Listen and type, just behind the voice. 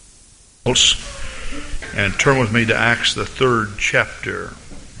And turn with me to Acts, the 3rd chapter.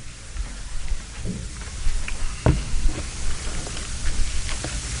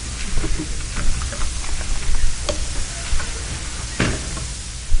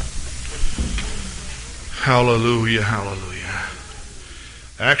 Hallelujah, hallelujah.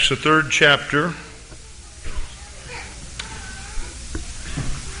 Acts, the 3rd chapter.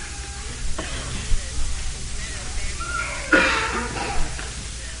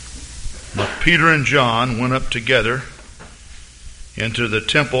 Peter and John went up together into the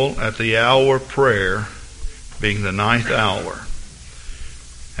temple at the hour of prayer, being the 9th hour.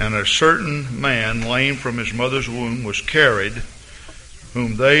 And a certain man, lame from his mother's womb, was carried,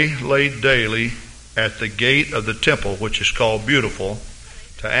 whom they laid daily at the gate of the temple, which is called Beautiful,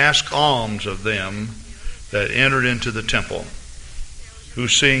 to ask alms of them that entered into the temple, who,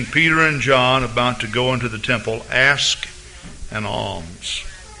 seeing Peter and John about to go into the temple, asked an alms.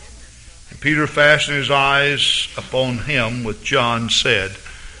 Peter, fastening his eyes upon him with John, said,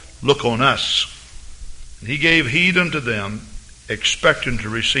 "Look on us." And he gave heed unto them, expecting to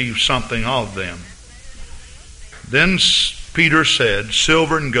receive something of them. Then Peter said,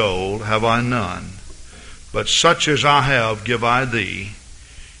 "Silver and gold have I none, but such as I have give I thee.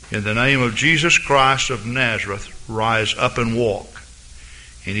 In the name of Jesus Christ of Nazareth, rise up and walk."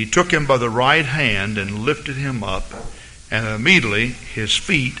 And he took him by the right hand and lifted him up, and immediately his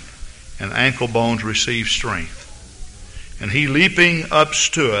feet and ankle bones received strength. And he, leaping up,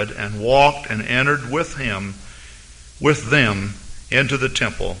 stood and walked and entered with them into the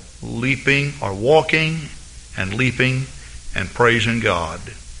temple, walking and leaping and praising God.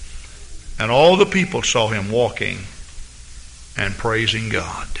 And all the people saw him walking and praising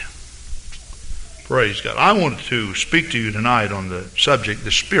God. Praise God. I want to speak to you tonight on the subject,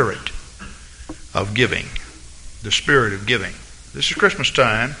 the spirit of giving. The spirit of giving. This is Christmas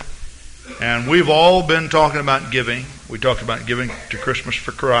time. And we've all been talking about giving. We talked about giving to Christmas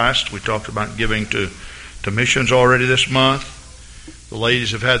for Christ. We talked about giving to missions already this month. The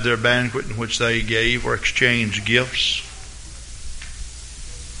ladies have had their banquet in which they gave or exchanged gifts.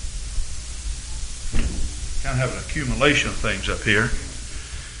 Kind of have an accumulation of things up here.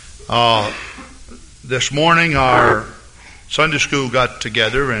 This morning our Sunday school got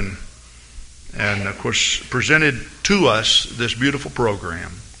together and of course presented to us this beautiful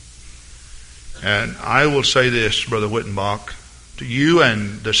program. And I will say this, Brother Wittenbach, to you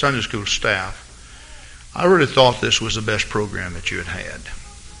and the Sunday school staff, I really thought this was the best program that you had had.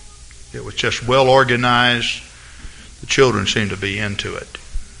 It was just well organized. The children seemed to be into it.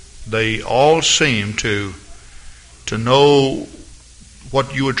 They all seemed to know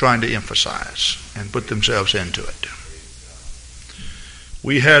what you were trying to emphasize and put themselves into it.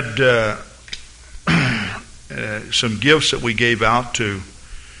 We had some gifts that we gave out to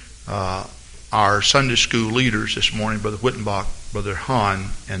our Sunday school leaders this morning, Brother Wittenbach, Brother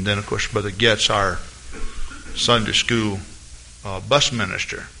Hahn, and then, of course, Brother Getz, our Sunday school bus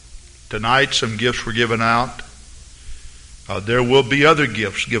minister. Tonight, some gifts were given out. There will be other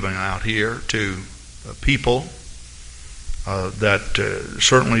gifts given out here to people that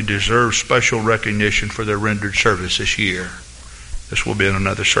certainly deserve special recognition for their rendered service this year. This will be in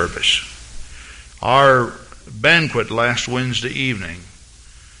another service. Our banquet last Wednesday evening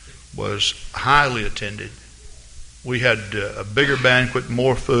was highly attended. We had a bigger banquet,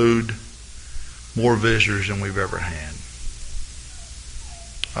 more food, more visitors than we've ever had.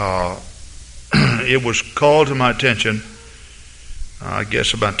 It was called to my attention, I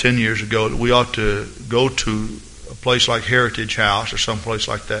guess about 10 years ago, that we ought to go to a place like Heritage House or some place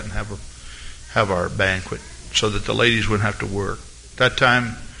like that and have our banquet so that the ladies wouldn't have to work. At that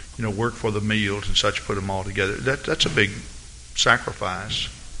time, work for the meals and such, put them all together. That's a big sacrifice.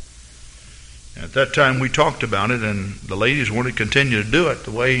 At that time we talked about it, and the ladies wanted to continue to do it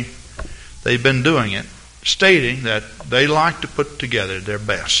the way they've been doing it, stating that they like to put together their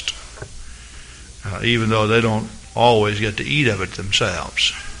best, even though they don't always get to eat of it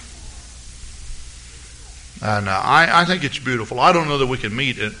themselves. And I think it's beautiful. I don't know that we can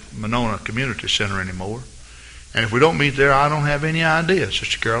meet at Monona Community Center anymore. And if we don't meet there, I don't have any idea,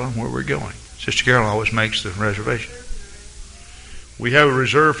 Sister Carolyn, where we're going. Sister Carolyn always makes the reservation. We have a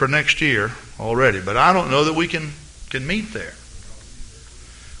reserve for next year already, but I don't know that we can meet there.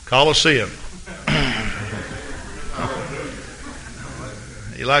 Coliseum.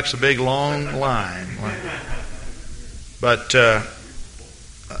 He likes a big long line. But I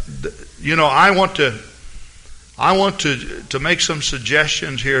want to make some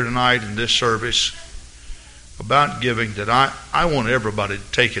suggestions here tonight in this service about giving that I want everybody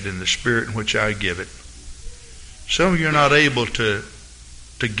to take it in the spirit in which I give it. Some of you are not able to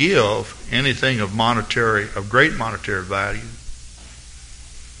to give anything of great monetary value.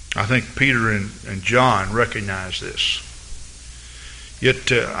 I think Peter and John recognize this.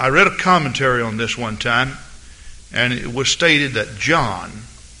 Yet I read a commentary on this one time, and it was stated that John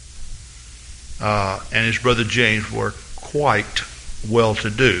and his brother James were quite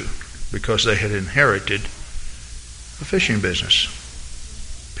well-to-do because they had inherited a fishing business.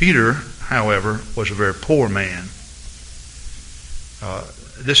 Peter, however, was a very poor man.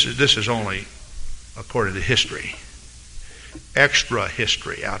 This is only according to history. Extra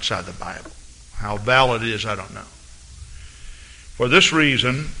history outside the Bible. How valid it is, I don't know. For this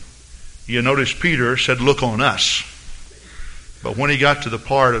reason, you notice Peter said, "Look on us." But when he got to the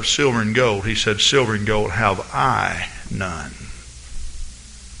part of silver and gold, he said, "Silver and gold have I none."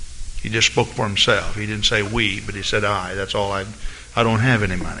 He just spoke for himself. He didn't say we, but he said I. That's all. I don't have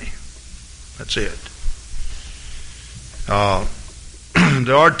any money. That's it.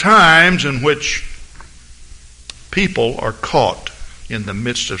 There are times in which people are caught in the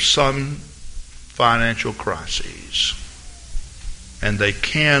midst of some financial crises, and they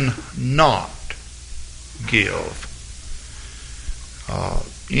cannot give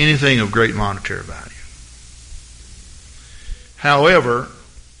anything of great monetary value. However,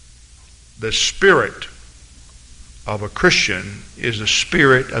 the spirit of a Christian is the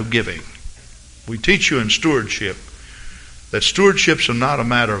spirit of giving. We teach you in stewardship that stewardship's not a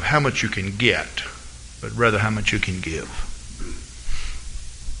matter of how much you can get, but rather how much you can give.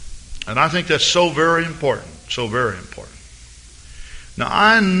 And I think that's so very important, so very important. Now,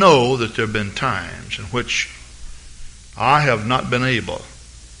 I know that there have been times in which I have not been able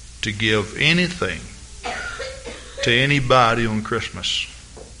to give anything to anybody on Christmas.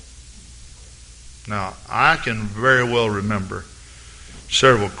 Now, I can very well remember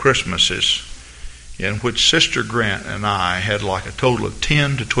several Christmases in which Sister Grant and I had like a total of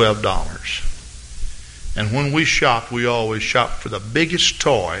 $10 to $12. And when we shopped, we always shopped for the biggest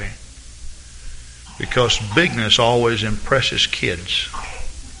toy, because bigness always impresses kids.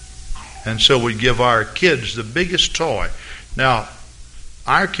 And so we give our kids the biggest toy. Now,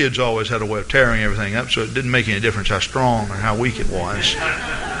 our kids always had a way of tearing everything up, so it didn't make any difference how strong or how weak it was.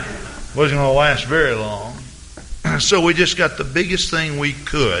 It wasn't going to last very long. So we just got the biggest thing we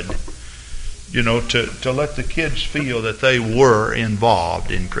could, to let the kids feel that they were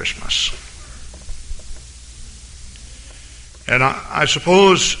involved in Christmas. And I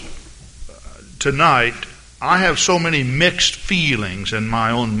suppose tonight I have so many mixed feelings in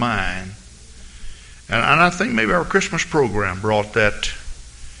my own mind. And I think maybe our Christmas program brought that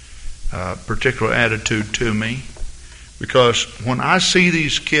particular attitude to me. Because when I see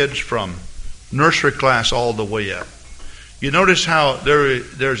these kids from nursery class all the way up, you notice how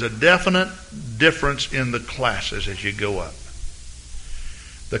there's a definite difference in the classes as you go up.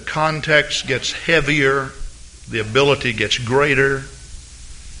 The context gets heavier, the ability gets greater.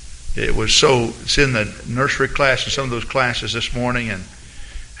 It's in the nursery class and some of those classes this morning, and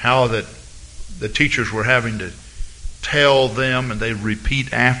how that the teachers were having to tell them and they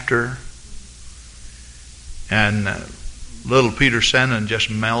repeat after. And little Peter Sandin just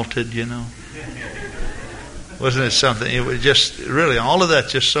melted, Wasn't it something? It was just really, all of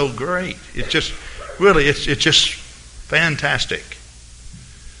that's just so great. It's just fantastic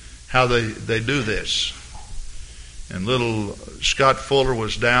how they do this. And little Scott Fuller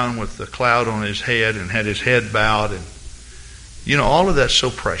was down with the cloud on his head and had his head bowed. And, all of that's so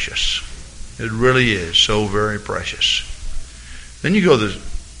precious. It really is so very precious. Then you go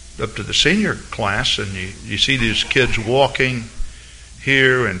up to the senior class and you see these kids walking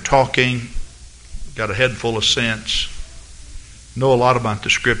here and talking, got a head full of sense, know a lot about the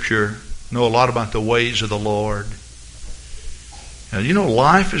Scripture, know a lot about the ways of the Lord. And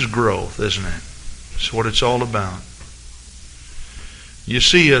life is growth, isn't it? It's what it's all about. You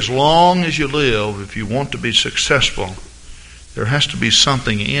see, as long as you live, if you want to be successful, there has to be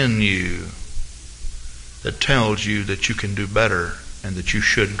something in you that tells you that you can do better and that you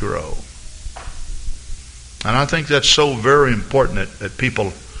should grow. And I think that's so very important that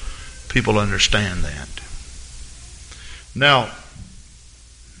people understand that. Now,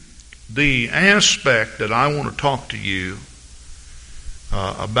 the aspect that I want to talk to you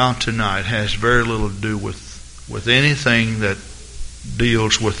about tonight has very little to do with anything that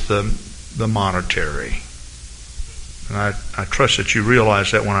deals with the monetary. And I trust that you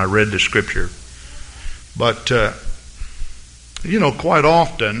realize that when I read the Scripture. But, quite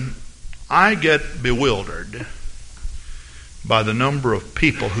often I get bewildered by the number of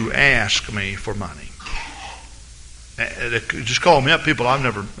people who ask me for money. They just call me up, people I've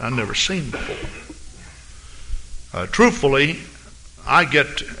never seen before. Truthfully, I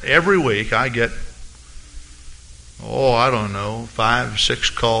get, every week, I get, I don't know, 5, 6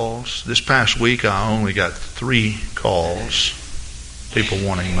 calls. This past week, I only got 3 calls, people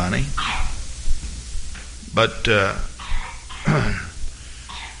wanting money. But the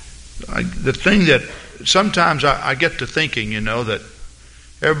thing that sometimes I get to thinking, that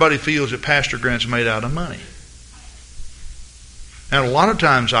everybody feels that Pastor Grant's made out of money. And a lot of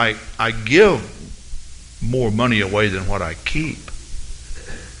times I give more money away than what I keep.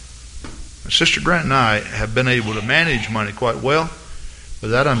 Sister Grant and I have been able to manage money quite well. By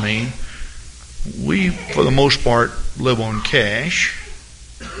that I mean, we, for the most part, live on cash.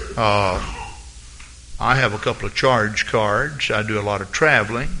 I have a couple of charge cards. I do a lot of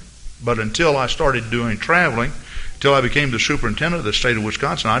traveling. But until I started doing traveling, until I became the superintendent of the state of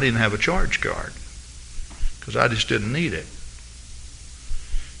Wisconsin, I didn't have a charge card because I just didn't need it.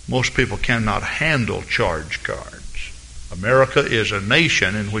 Most people cannot handle charge cards. America is a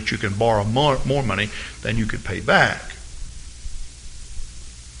nation in which you can borrow more money than you could pay back.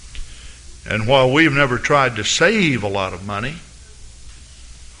 And while we've never tried to save a lot of money,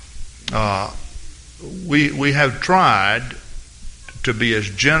 we have tried to be as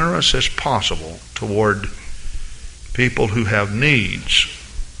generous as possible toward people who have needs.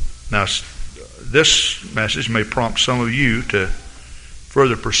 Now, this message may prompt some of you to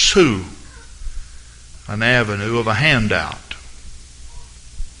further pursue an avenue of a handout.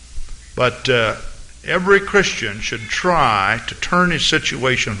 But every Christian should try to turn his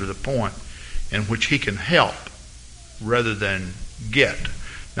situation to the point in which he can help rather than get.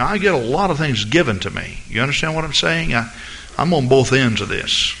 Now, I get a lot of things given to me. You understand what I'm saying? I'm on both ends of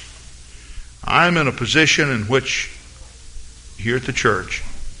this. I'm in a position in which, here at the church,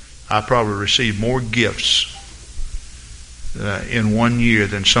 I probably receive more gifts in 1 year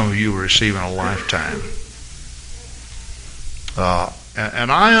than some of you will receive in a lifetime.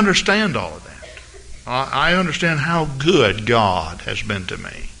 And I understand all of that. I understand how good God has been to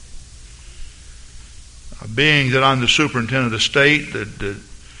me. Being that I'm the superintendent of the state,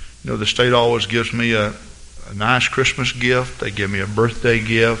 the state always gives me a nice Christmas gift. They give me a birthday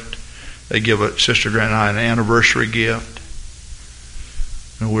gift. They give Sister Grant and I an anniversary gift.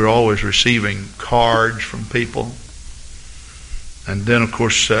 And we're always receiving cards from people. And then, of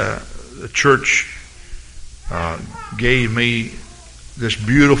course, the church gave me this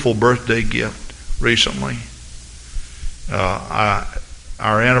beautiful birthday gift recently.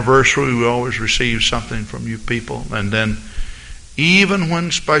 Our anniversary, we always receive something from you people. And then even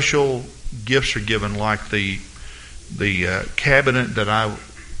when special gifts are given, like the cabinet that I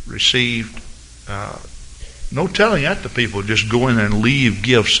received, no telling that the people just go in and leave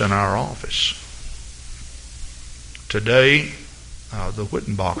gifts in our office. Today, the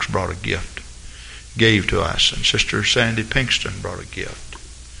Wittenbachs brought a gift, gave to us, and Sister Sandy Pinkston brought a gift.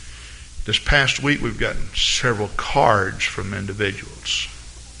 This past week, we've gotten several cards from individuals.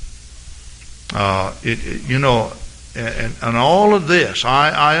 And all of this,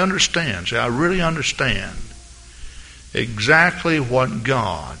 I understand. See, I really understand exactly what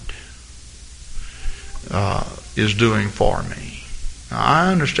God is doing for me. Now,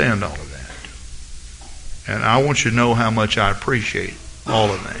 I understand all of that. And I want you to know how much I appreciate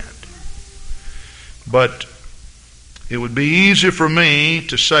all of that. But it would be easy for me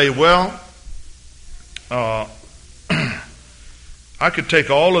to say, well, I could take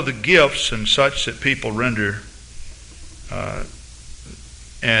all of the gifts and such that people render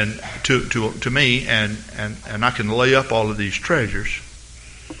and to me, and I can lay up all of these treasures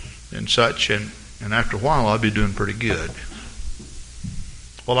and such, and after a while I'll be doing pretty good.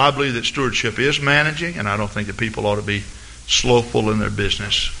 Well, I believe that stewardship is managing, and I don't think that people ought to be slothful in their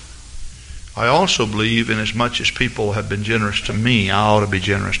business. I also believe, in as much as people have been generous to me, I ought to be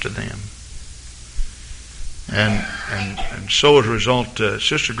generous to them. And so as a result,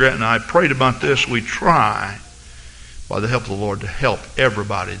 Sister Grant and I prayed about this. We try, by the help of the Lord, to help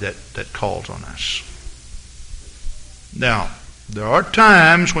everybody that calls on us. Now, there are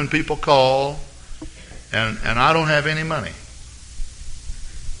times when people call and I don't have any money.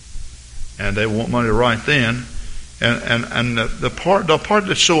 And they want money right then. And the part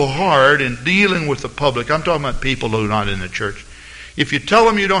that's so hard in dealing with the public, I'm talking about people who are not in the church. If you tell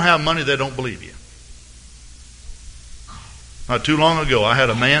them you don't have money, they don't believe you. Not too long ago, I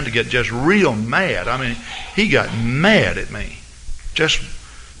had a man to get just real mad. I mean, he got mad at me.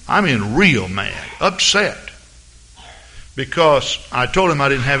 Real mad, upset. Because I told him I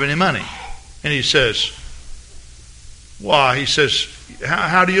didn't have any money. And he says, why? He says,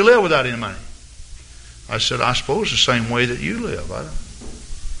 how do you live without any money? I said, I suppose the same way that you live. I don't,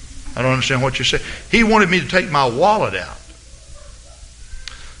 I don't understand what you're saying. He wanted me to take my wallet out.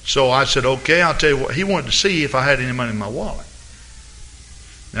 So I said, okay, I'll tell you what. He wanted to see if I had any money in my wallet.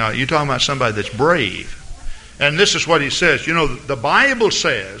 Now, you're talking about somebody that's brave. And this is what he says. You know, the Bible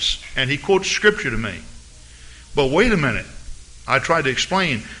says, and he quotes Scripture to me. But wait a minute. I tried to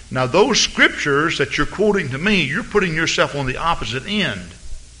explain. Now, those Scriptures that you're quoting to me, you're putting yourself on the opposite end.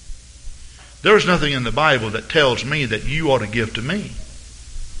 There's nothing in the Bible that tells me that you ought to give to me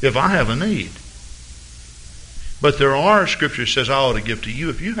if I have a need. But there are Scriptures that says I ought to give to you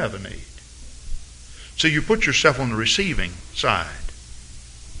if you have a need. So you put yourself on the receiving side.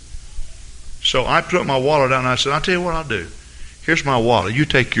 So I took my wallet out and I said, I'll tell you what I'll do. Here's my wallet. You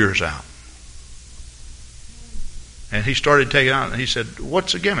take yours out. And he started taking out, and he said,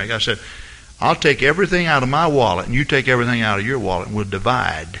 what's the gimmick? I said, I'll take everything out of my wallet, and you take everything out of your wallet, and we'll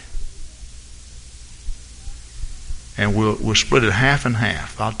divide. And we'll split it half and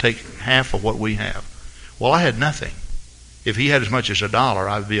half. I'll take half of what we have. Well, I had nothing. If he had as much as $1,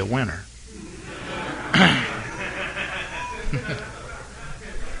 I'd be a winner.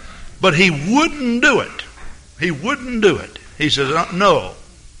 But he wouldn't do it. He wouldn't do it. He said, no.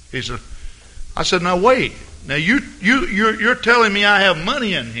 He said, I said, now wait. Now you're telling me I have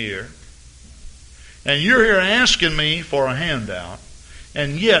money in here, and you're here asking me for a handout,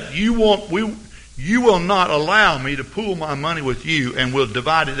 and yet you will not allow me to pool my money with you, and we'll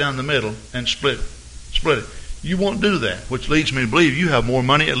divide it down the middle and split it. You won't do that, which leads me to believe you have more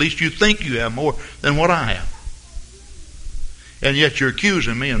money. At least you think you have more than what I have. And yet you're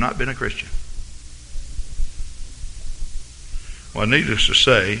accusing me of not being a Christian. Well, needless to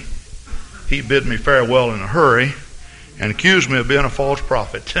say, he bid me farewell in a hurry and accused me of being a false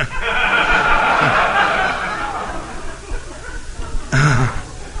prophet.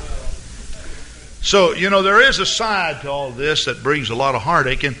 So, you know, there is a side to all this that brings a lot of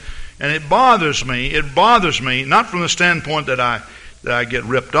heartache, and it bothers me. It bothers me, not from the standpoint that I get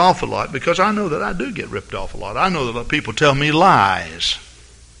ripped off a lot, because I know that I do get ripped off a lot. I know that people tell me lies.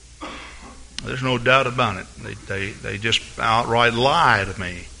 There's no doubt about it. They just outright lie to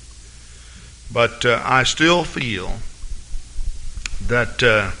me. But I still feel that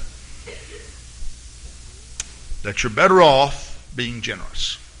you're better off being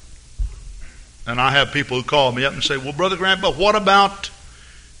generous. And I have people who call me up and say, well, Brother Grant, but what about,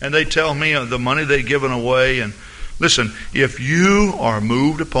 and they tell me the money they've given away. And listen, if you are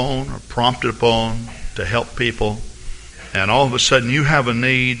moved upon or prompted upon to help people, and all of a sudden you have a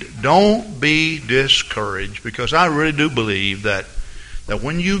need, don't be discouraged, because I really do believe that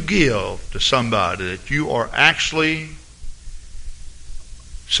when you give to somebody, that you are actually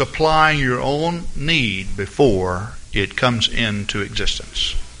supplying your own need before it comes into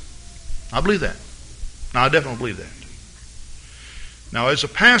existence. I believe that. Now, I definitely believe that. Now, as a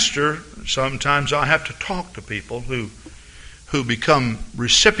pastor, sometimes I have to talk to people who become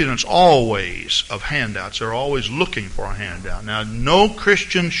recipients always of handouts. They're always looking for a handout. Now, no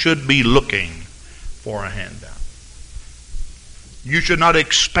Christian should be looking for a handout. You should not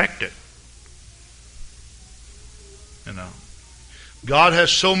expect it. You know, God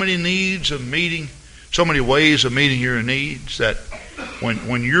has so many needs of meeting, so many ways of meeting your needs, that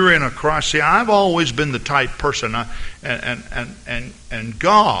when you're in a crisis, see, I've always been the type person, and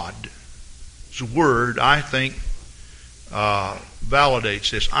God's Word, I think,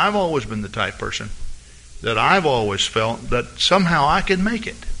 validates this. I've always been the type person that I've always felt that somehow I can make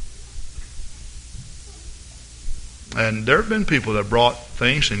it. And there have been people that brought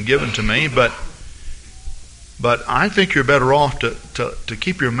things and given to me, but I think you're better off to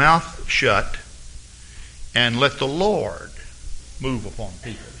keep your mouth shut and let the Lord move upon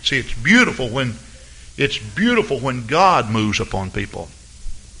people. See, it's beautiful when God moves upon people.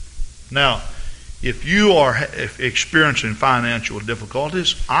 Now, if you are experiencing financial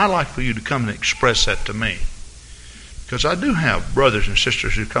difficulties, I like for you to come and express that to me. Because I do have brothers and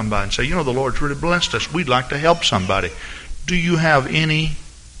sisters who come by and say, you know, the Lord's really blessed us. We'd like to help somebody. Do you have any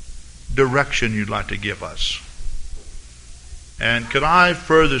direction you'd like to give us? And could I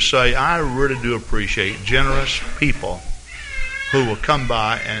further say, I really do appreciate generous people who will come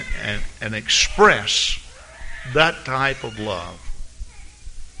by and express that type of love.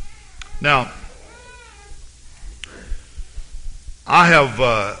 Now, I have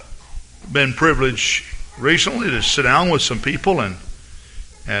been privileged recently to sit down with some people, and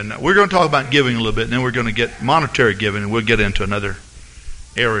we're going to talk about giving a little bit, and then we're going to get monetary giving, and we'll get into another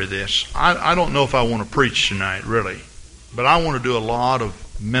area of this. I don't know if I want to preach tonight, really, but I want to do a lot of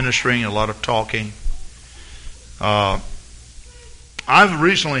ministering, a lot of talking. I've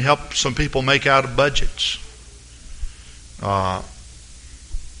recently helped some people make out of budgets.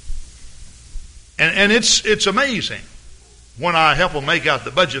 And it's amazing. when I help them make out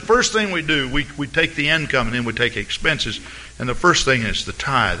the budget, the first thing we do, we take the income and then we take expenses. And the first thing is the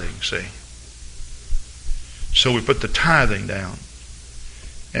tithing, see. So we put the tithing down.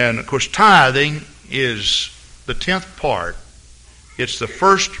 And, of course, tithing is the 10th part. It's the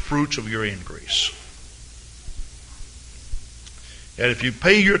first fruits of your increase. And if you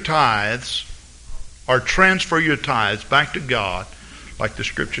pay your tithes or transfer your tithes back to God, like the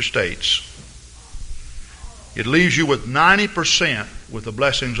Scripture states, it leaves you with 90% with the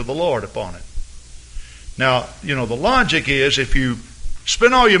blessings of the Lord upon it. Now, the logic is if you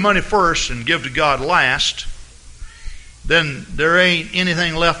spend all your money first and give to God last, then there ain't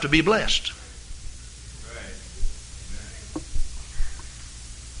anything left to be blessed.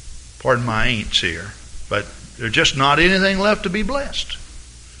 Pardon my ain'ts here, but there's just not anything left to be blessed.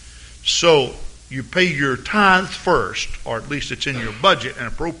 So you pay your tithes first, or at least it's in your budget and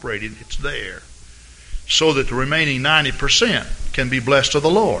appropriated, it's there, so that the remaining 90% can be blessed of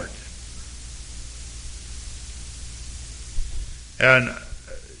the Lord. And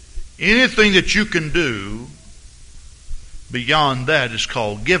anything that you can do beyond that is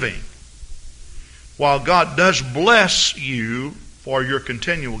called giving. While God does bless you for your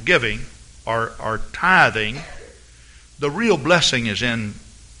continual giving or tithing, the real blessing is in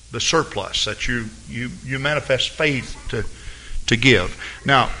the surplus that you manifest faith to give.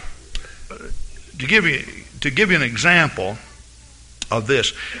 Now, to give you an example of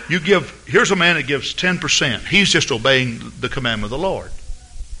this, here's a man that gives 10%. He's just obeying the commandment of the Lord.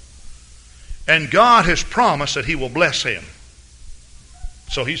 And God has promised that He will bless him.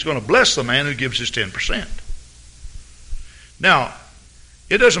 So He's going to bless the man who gives his 10%. Now,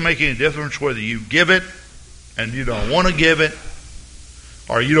 it doesn't make any difference whether you give it and you don't want to give it,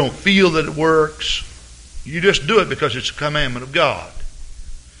 or you don't feel that it works. You just do it because it's a commandment of God.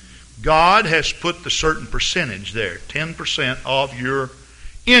 God has put the certain percentage there, 10% of your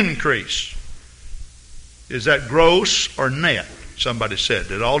increase. Is that gross or net? Somebody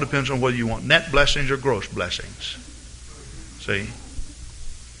said it all depends on whether you want net blessings or gross blessings. See?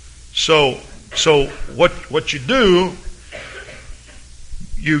 So what you do,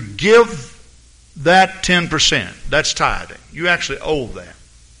 you give that 10%. That's tithing. You actually owe that.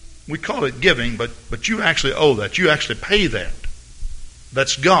 We call it giving, but you actually owe that. You actually pay that.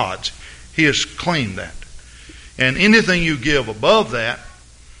 That's God's. He has claimed that. And anything you give above that,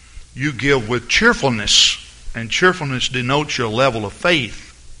 you give with cheerfulness. And cheerfulness denotes your level of faith.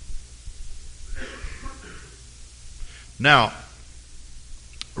 Now,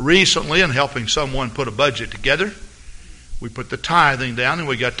 recently, in helping someone put a budget together, we put the tithing down and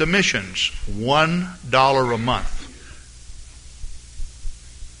we got the missions. $1 a month.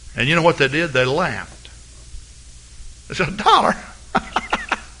 And you know what they did? They laughed. They said, $1?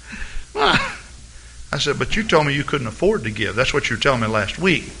 I said, but you told me you couldn't afford to give. That's what you were telling me last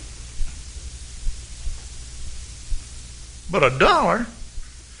week. But $1?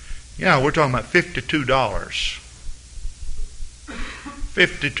 Yeah, we're talking about $52.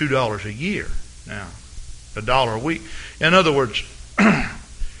 $52 a year now. $1 a week. In other words,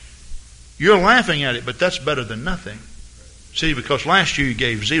 you're laughing at it, but that's better than nothing. See, because last year you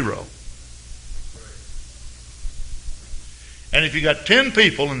gave $0. And if you got 10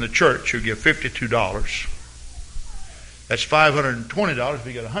 people in the church who give $52, that's $520. If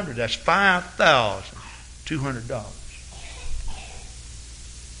you got 100, that's $5,200.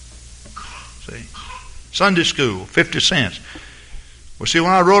 See? Sunday school, 50 cents. Well, see,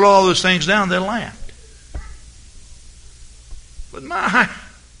 when I wrote all those things down, they laughed. But my,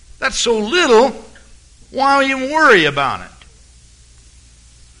 that's so little, why even worry about it?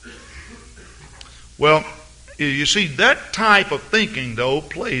 Well, you see, that type of thinking, though,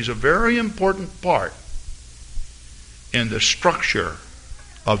 plays a very important part in the structure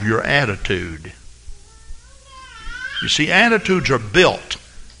of your attitude. You see, attitudes are built.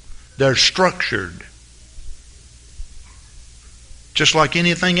 They're structured. Just like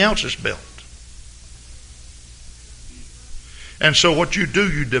anything else is built. And so what you do,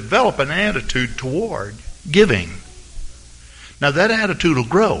 you develop an attitude toward giving. Now that attitude will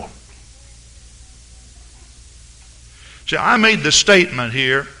grow. See, I made the statement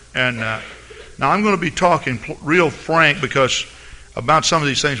here, and now I'm going to be talking real frank about some of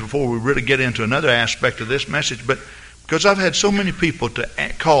these things before we really get into another aspect of this message, but because I've had so many people to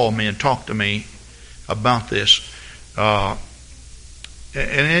call me and talk to me about this, and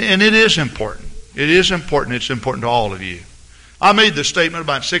it is important. It is important. It's important to all of you. I made this statement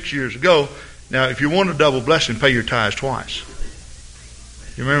about 6 years ago. Now, if you want a double blessing, pay your tithes twice.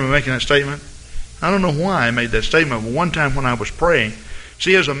 You remember making that statement? I don't know why I made that statement, but one time when I was praying,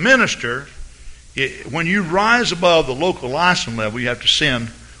 see, as a minister, when you rise above the local license level, you have to send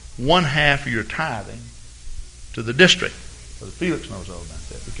 1/2 of your tithing to the district. Brother Felix knows all about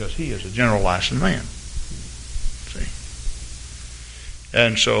that because he is a general licensed man. See?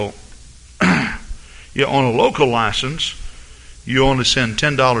 And so, on a local license, you only send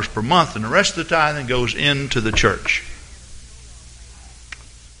 $10 per month, and the rest of the tithing goes into the church.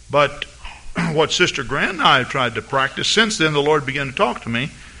 But what Sister Grant and I have tried to practice, since then the Lord began to talk to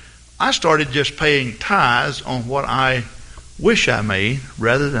me, I started just paying tithes on what I wish I made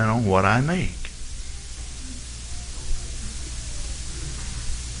rather than on what I make.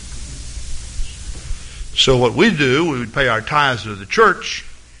 So what we do, we would pay our tithes to the church,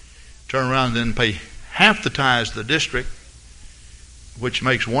 turn around and then pay half the tithes to the district, which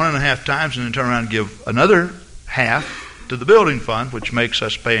makes 1.5 times, and then turn around and give another half to the building fund, which makes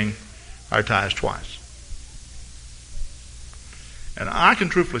us paying our tithes twice. And I can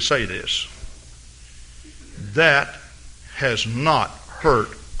truthfully say this, that has not hurt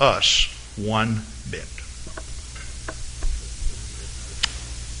us one bit.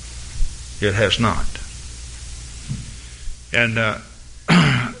 It has not. And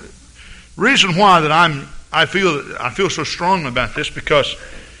reason why that I feel so strongly about this, because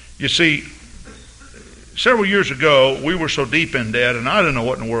you see, several years ago we were so deep in debt, and I didn't know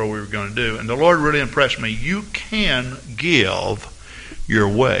what in the world we were going to do. And the Lord really impressed me. You can give your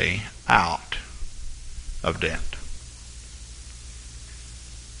way out of debt.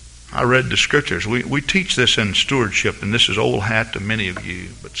 I read the scriptures. We teach this in stewardship, and this is old hat to many of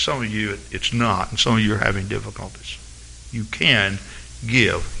you, but some of you it's not, and some of you are having difficulties. You can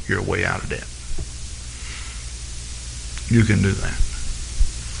give your way out of debt. You can do that.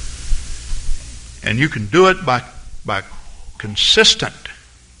 And you can do it by consistent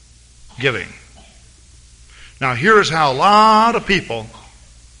giving. Now, here's how a lot of people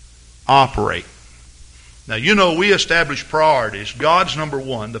operate. Now, we establish priorities. God's number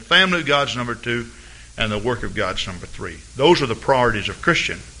 1, the family of God's number 2, and the work of God's number 3. Those are the priorities of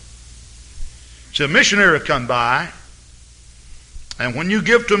Christian. So a missionary will come by, and when you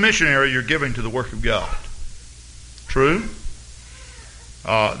give to a missionary, you're giving to the work of God. True?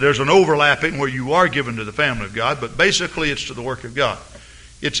 There's an overlapping where you are given to the family of God, but basically it's to the work of God.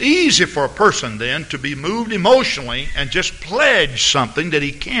 It's easy for a person then to be moved emotionally and just pledge something that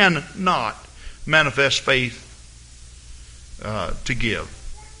he cannot manifest faith to give.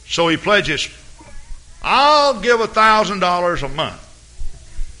 So he pledges, I'll give $1,000 a month.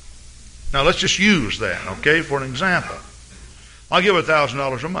 Now let's just use that, okay, for an example. I'll give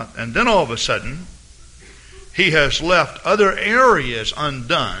 $1,000 a month. And then all of a sudden, he has left other areas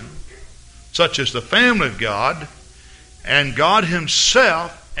undone, such as the family of God and God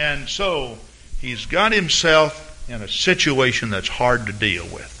himself, and so he's got himself in a situation that's hard to deal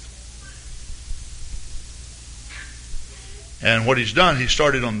with. And what he's done, he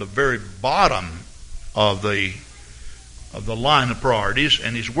started on the very bottom of the line of priorities,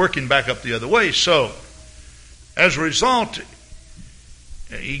 and he's working back up the other way. So, as a result,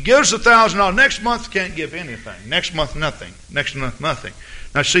 he gives $1,000. Next month, can't give anything. Next month, nothing. Next month, nothing.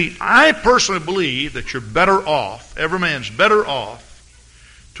 Now, see, I personally believe that you're better off, every man's better off,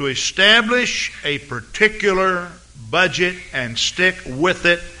 to establish a particular budget and stick with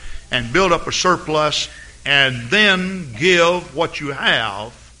it and build up a surplus and then give what you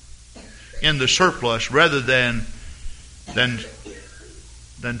have in the surplus rather than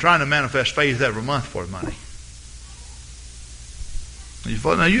trying to manifest faith every month for money.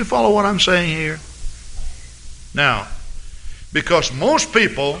 Now you follow what I'm saying here? Now, because most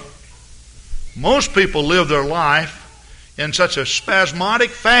people live their life in such a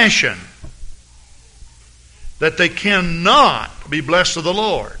spasmodic fashion that they cannot be blessed of the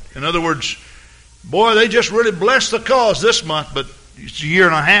Lord. In other words, boy, they just really bless the cause this month, but it's a year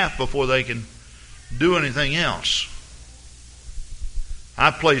and a half before they can do anything else.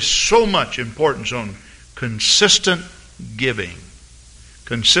 I place so much importance on consistent giving.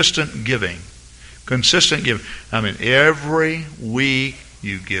 Consistent giving. Consistent giving. I mean, every week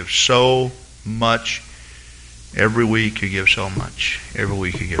you give so much. Every week you give so much. Every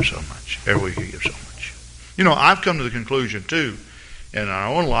week you give so much. Every week you give so much. I've come to the conclusion, too, in our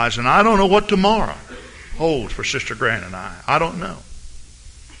own lives, and I don't know what tomorrow holds for Sister Grant and I. I don't know.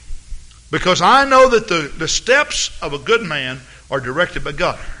 Because I know that the steps of a good man are directed by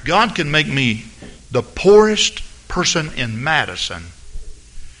God. God can make me the poorest person in Madison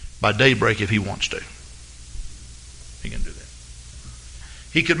by daybreak if he wants to. He can do that.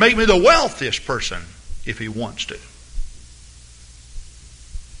 He could make me the wealthiest person if he wants to.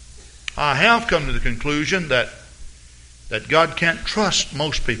 I have come to the conclusion that God can't trust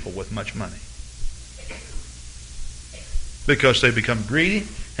most people with much money. because they become greedy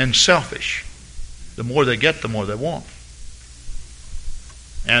and selfish. The more they get, the more they want.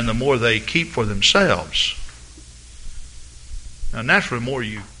 And the more they keep for themselves. Now naturally, the more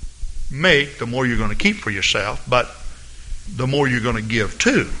you make, the more you're going to keep for yourself, but the more you're going to give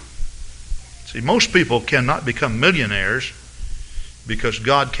too. See, most people cannot become millionaires because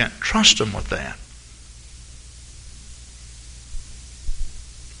God can't trust them with that.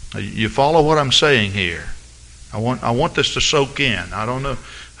 You follow what I'm saying here? I want this to soak in. I don't know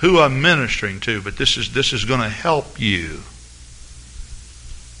who I'm ministering to, but this is going to help you.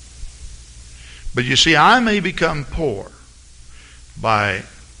 But you see, I may become poor by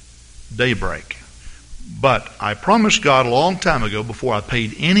daybreak, but I promised God a long time ago, before I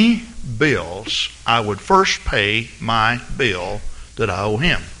paid any bills, I would first pay my bill that I owe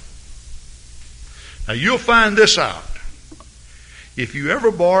Him. Now you'll find this out. If you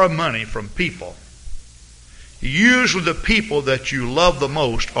ever borrow money from people, usually the people that you love the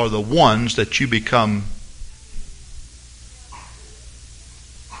most are the ones that you become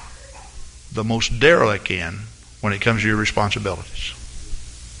the most derelict in when it comes to your responsibilities.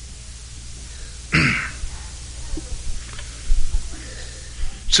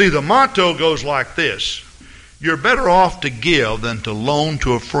 See, the motto goes like this: you're better off to give than to loan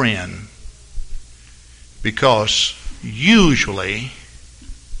to a friend, because usually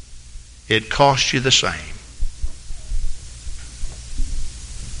it costs you the same.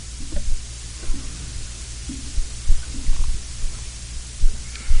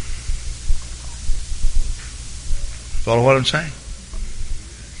 Follow what I'm saying?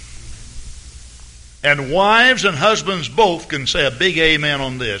 And wives and husbands both can say a big amen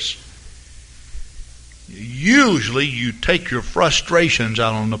on this. Usually you take your frustrations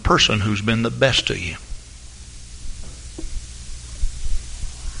out on the person who's been the best to you.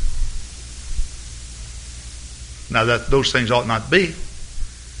 Now those things ought not be.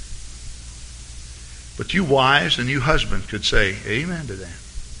 But you wives and you husbands could say amen to that.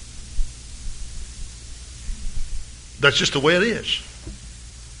 That's just the way it is.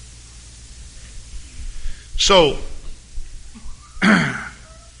 So,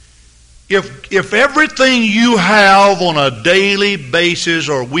 if everything you have on a daily basis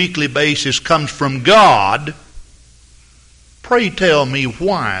or weekly basis comes from God, pray tell me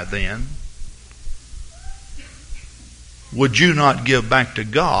why then would you not give back to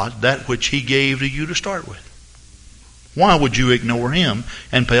God that which He gave to you to start with? Why would you ignore Him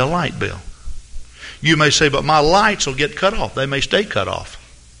and pay a light bill? You may say, but my lights will get cut off. They may stay cut off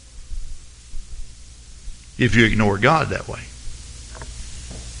if you ignore God that way.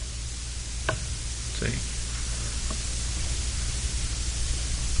 See?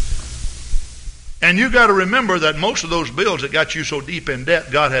 And you got to remember that most of those bills that got you so deep in debt,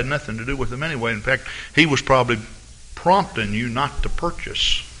 God had nothing to do with them anyway. In fact, He was probably prompting you not to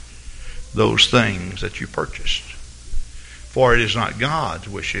purchase those things that you purchased. For it is not God's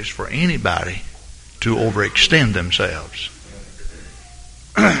wishes for anybody to overextend themselves.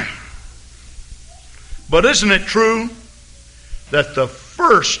 But isn't it true that the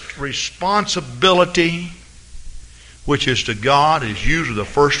first responsibility, which is to God, is usually the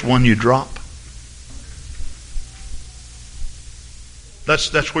first one you drop?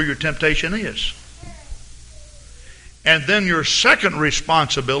 That's where your temptation is. And then your second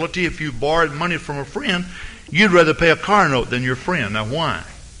responsibility, if you borrowed money from a friend, you'd rather pay a car note than your friend. Now why?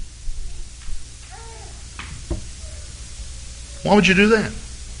 Why would you do that?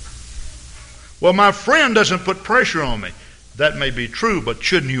 Well, my friend doesn't put pressure on me. That may be true, but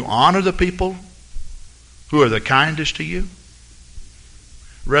shouldn't you honor the people who are the kindest to you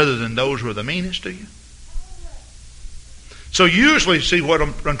rather than those who are the meanest to you? So usually, see, what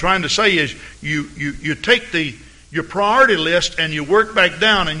I'm trying to say is you take your priority list and you work back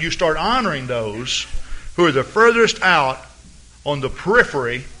down and you start honoring those who are the furthest out on the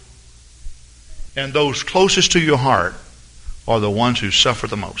periphery, and those closest to your heart are the ones who suffer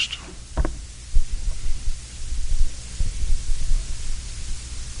the most.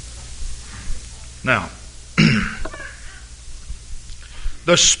 Now,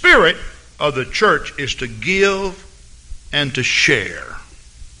 the spirit of the church is to give and to share.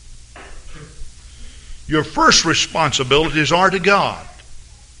 Your first responsibilities are to God.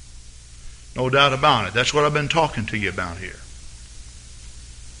 No doubt about it. That's what I've been talking to you about here.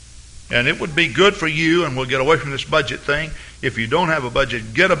 And it would be good for you, and we'll get away from this budget thing. If you don't have a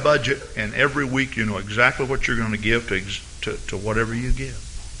budget, get a budget, and every week you know exactly what you're going to give to whatever you give.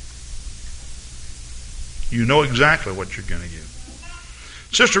 You know exactly what you're going to give.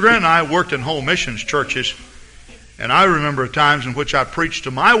 Sister Grant and I worked in home missions churches, and I remember times in which I preached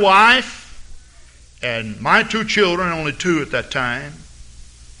to my wife and my 2 children, only 2 at that time,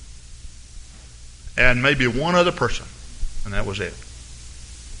 and maybe one other person, and that was it.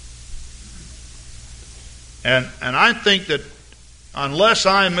 And I think that, unless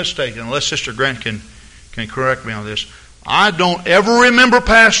I am mistaken, unless Sister Grant can correct me on this, I don't ever remember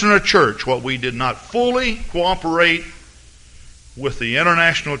pastoring a church what we did not fully cooperate with the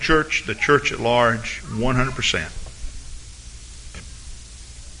international church, the church at large, 100%.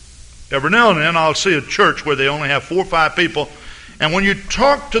 Every now and then I'll see a church where they only have 4 or 5 people, and when you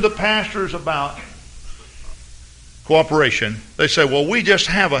talk to the pastors about cooperation, they say, well, we just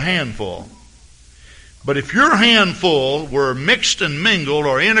have a handful. But if your handful were mixed and mingled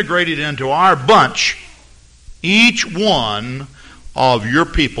or integrated into our bunch, each one of your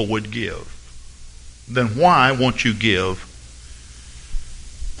people would give. Then why won't you give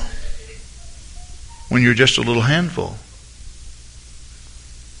when you're just a little handful?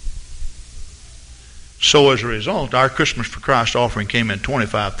 So as a result, our Christmas for Christ offering came in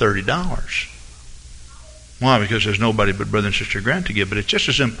 $25, $30. Why? Because there's nobody but Brother and Sister Grant to give. But it's just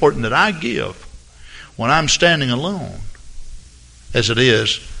as important that I give when I'm standing alone as it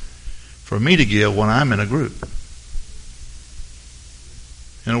is for me to give when I'm in a group.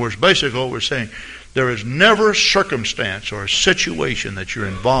 In other words, basically what we're saying, there is never a circumstance or a situation that you're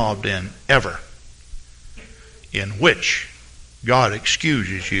involved in ever in which God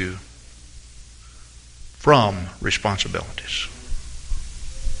excuses you from responsibilities.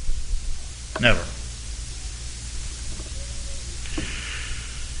 Never.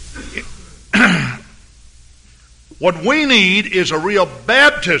 What we need is a real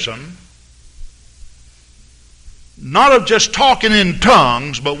baptism, not of just talking in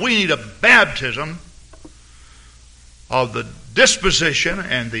tongues, but we need a baptism of the disposition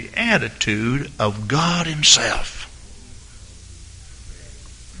and the attitude of God Himself.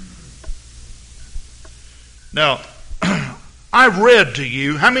 Now, I've read to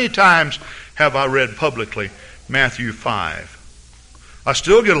you, how many times have I read publicly Matthew 5? I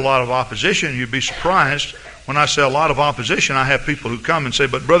still get a lot of opposition. You'd be surprised when I say a lot of opposition. I have people who come and say,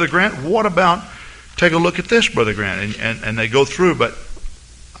 but Brother Grant, what about, take a look at this, Brother Grant, and they go through, but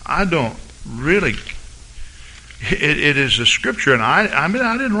I don't really, it is a scripture, and I mean,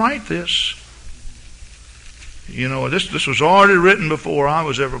 I didn't write this. You know, this was already written before I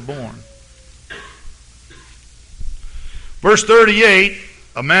was ever born. Verse 38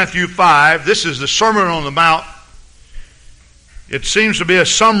 of Matthew 5, this is the Sermon on the Mount. It seems to be a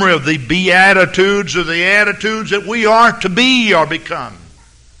summary of the Beatitudes, or the attitudes that we are to be or become.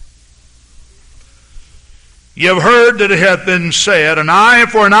 You have heard that it hath been said, an eye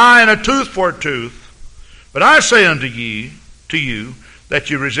for an eye and a tooth for a tooth. But I say unto you, that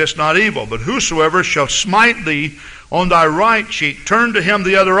you resist not evil. But whosoever shall smite thee on thy right cheek, turn to him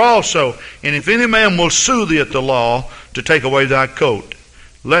the other also. And if any man will sue thee at the law to take away thy coat,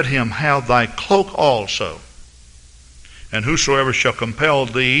 let him have thy cloak also. And whosoever shall compel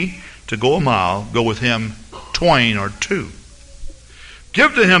thee to go a mile, go with him twain or 2.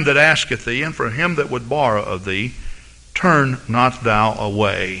 Give to him that asketh thee, and for him that would borrow of thee, turn not thou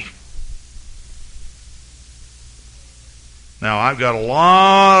away. Now, I've got a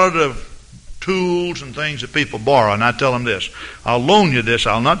lot of tools and things that people borrow, and I tell them this: I'll loan you this,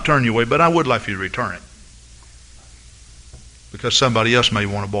 I'll not turn you away, but I would like you to return it, because somebody else may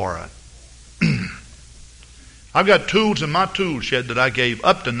want to borrow it. I've got tools in my tool shed that I gave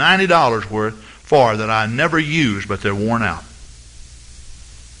up to $90 worth for that I never used, but they're worn out.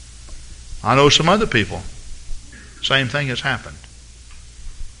 I know some other people, same thing has happened.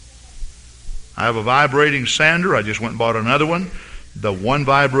 I have a vibrating sander. I just went and bought another one. The one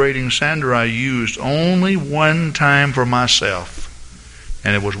vibrating sander I used only one time for myself,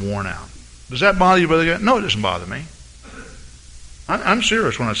 and it was worn out. Does that bother you, Brother Grant? No, it doesn't bother me. I'm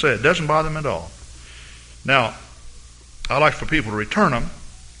serious when I say it doesn't bother me at all. Now, I like for people to return them.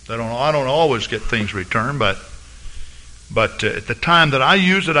 I don't always get things returned, but at the time that I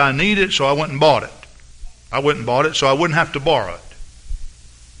used it, I needed it, so I went and bought it. I went and bought it so I wouldn't have to borrow it,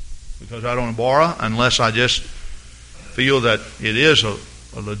 because I don't borrow unless I just feel that it is a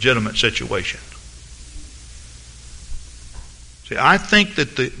legitimate situation. See, I think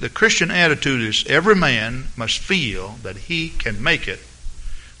that the Christian attitude is every man must feel that he can make it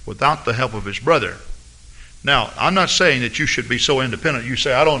without the help of his brother. Now, I'm not saying that you should be so independent you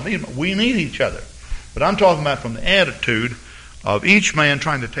say, I don't need him. We need each other. But I'm talking about from the attitude of each man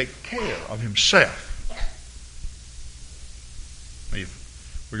trying to take care of himself.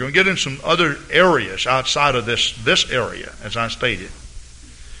 We're going to get in some other areas outside of this area, as I stated.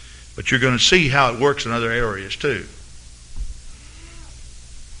 But you're going to see how it works in other areas too.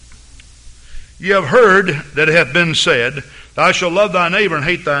 Ye have heard that it hath been said, Thou shalt love thy neighbor and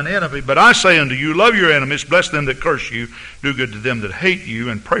hate thine enemy. But I say unto you, love your enemies, bless them that curse you, do good to them that hate you,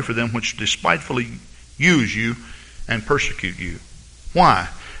 and pray for them which despitefully use you and persecute you. Why?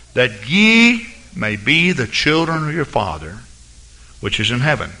 That ye may be the children of your Father which is in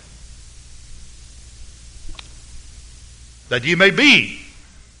heaven. That ye may be.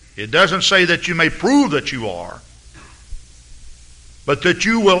 It doesn't say that you may prove that you are, but that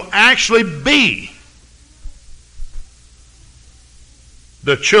you will actually be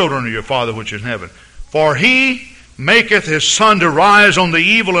the children of your Father which is in heaven. For he maketh his sun to rise on the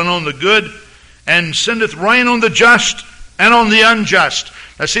evil and on the good, and sendeth rain on the just and on the unjust.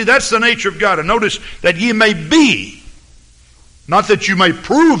 Now see, that's the nature of God. And notice that ye may be. Not that you may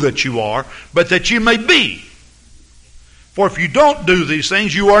prove that you are, but that you may be. For if you don't do these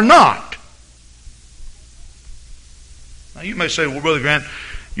things, you are not. Now you may say, well, Brother Grant,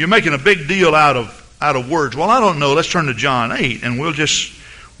 you're making a big deal out of words. Well, I don't know. Let's turn to John 8, and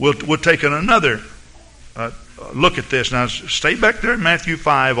we'll take another look at this. Now, stay back there in Matthew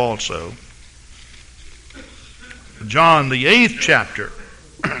 5 also. John, the 8th chapter.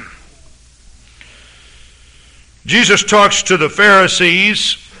 Jesus talks to the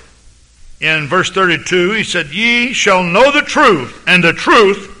Pharisees in verse 32. He said, Ye shall know the truth, and the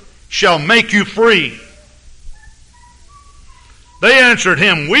truth shall make you free. They answered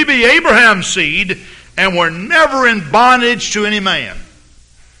him, We be Abraham's seed, and were never in bondage to any man.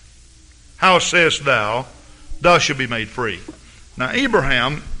 How sayest thou, Thou shalt be made free? Now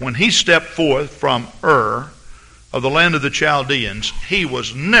Abraham, when he stepped forth from Ur of the land of the Chaldeans, he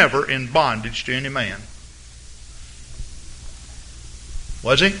was never in bondage to any man.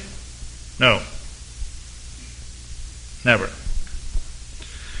 Was he? No. Never.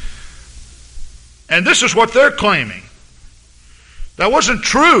 And this is what they're claiming. That wasn't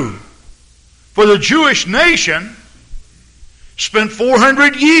true. For the Jewish nation spent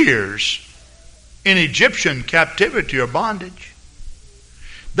 400 years in Egyptian captivity or bondage.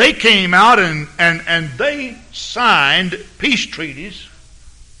 They came out and they signed peace treaties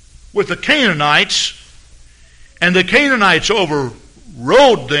with the Canaanites, and the Canaanites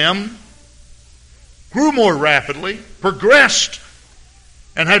overrode them, grew more rapidly, progressed,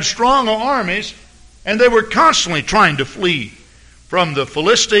 and had stronger armies, and they were constantly trying to flee from the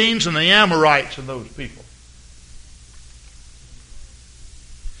Philistines and the Amorites and those people.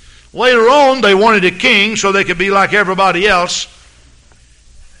 Later on, they wanted a king so they could be like everybody else.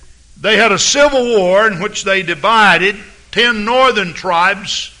 They had a civil war in which they divided 10 northern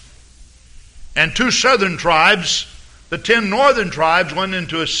tribes and 2 southern tribes. The 10 northern tribes went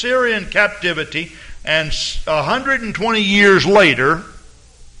into Assyrian captivity, and 120 years later,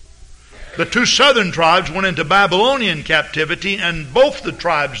 the 2 southern tribes went into Babylonian captivity, and both the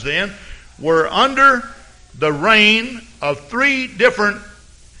tribes then were under the reign of 3 different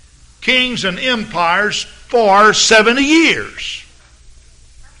kings and empires for 70 years.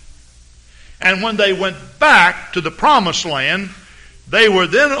 And when they went back to the promised land, they were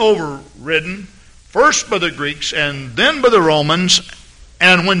then overridden first by the Greeks and then by the Romans.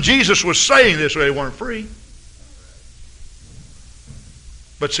 And when Jesus was saying this, they weren't free.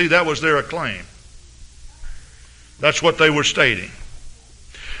 But see, that was their acclaim. That's what they were stating.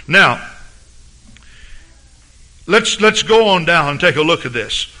 Now, let's go on down and take a look at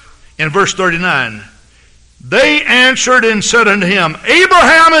this. In verse 39, they answered and said unto him,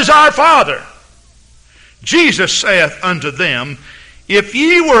 Abraham is our father. Jesus saith unto them, If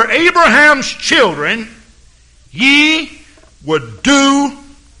ye were Abraham's children, ye would do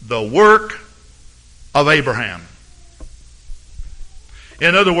the work of Abraham.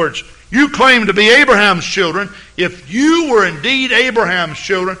 In other words, you claim to be Abraham's children. If you were indeed Abraham's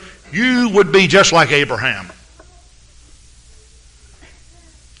children, you would be just like Abraham.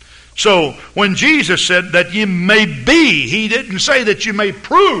 So, when Jesus said that you may be, he didn't say that you may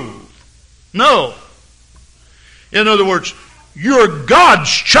prove. No. In other words, you're God's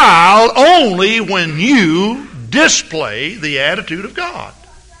child only when you display the attitude of God.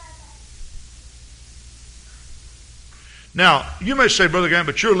 Now, you may say, Brother Grant,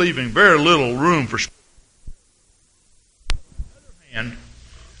 but you're leaving very little room for... On the other hand,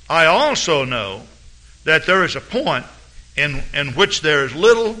 I also know that there is a point in which there is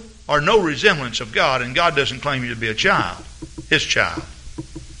little or no resemblance of God, and God doesn't claim you to be a child, His child.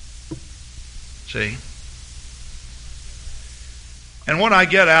 See? And what I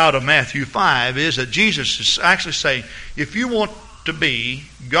get out of Matthew 5 is that Jesus is actually saying, if you want to be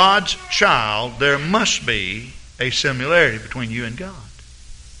God's child, there must be a similarity between you and God.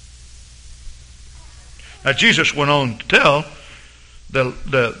 Now Jesus went on to tell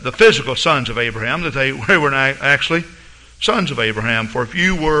the physical sons of Abraham, that they were not actually sons of Abraham. For if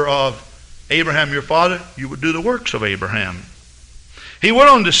you were of Abraham your father, you would do the works of Abraham. He went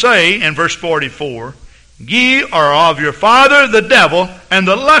on to say in verse 44, ye are of your father the devil, and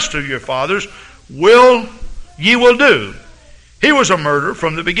the lust of your fathers ye will do. He was a murderer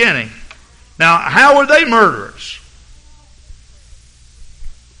from the beginning. Now, how were they murderers?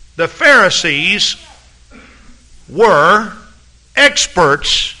 The Pharisees were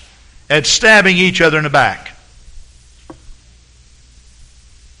experts at stabbing each other in the back.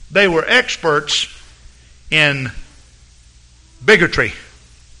 They were experts in bigotry.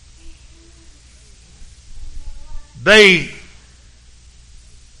 They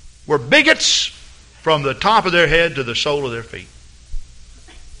were bigots from the top of their head to the sole of their feet.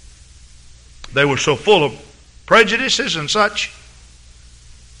 They were so full of prejudices and such.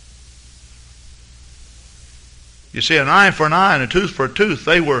 You see, an eye for an eye and a tooth for a tooth.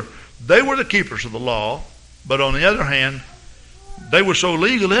 They were the keepers of the law, but on the other hand, they were so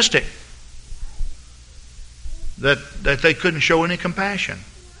legalistic that they couldn't show any compassion.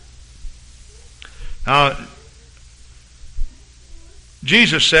 Now,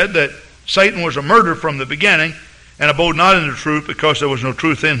 Jesus said that Satan was a murderer from the beginning, and abode not in the truth, because there was no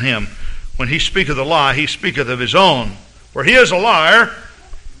truth in him. When he speaketh a lie, he speaketh of his own. For he is a liar,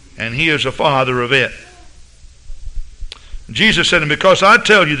 and he is the father of it. Jesus said, and because I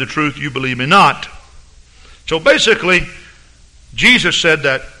tell you the truth, you believe me not. So basically, Jesus said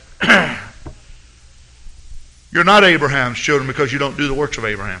that you're not Abraham's children because you don't do the works of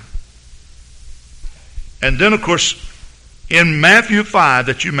Abraham. And then, of course, in Matthew 5,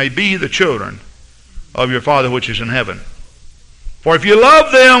 that you may be the children of your Father which is in heaven. For if you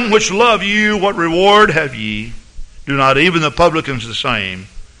love them which love you, what reward have ye? Do not even the publicans the same?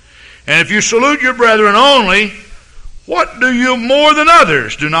 And if you salute your brethren only, what do you more than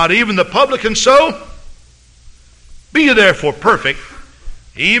others? Do not even the publicans so? Be ye therefore perfect,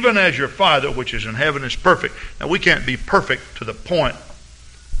 even as your Father which is in heaven is perfect. Now, we can't be perfect to the point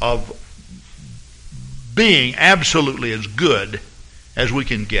of being absolutely as good as we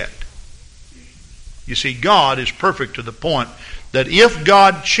can get. You see, God is perfect to the point that if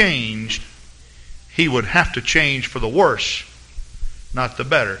God changed, He would have to change for the worse, not the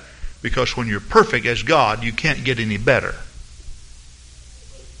better. Because when you're perfect as God, you can't get any better.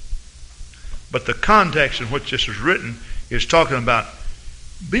 But the context in which this is written is talking about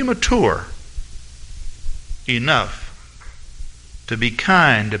be mature enough to be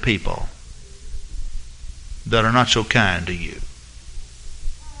kind to people that are not so kind to you.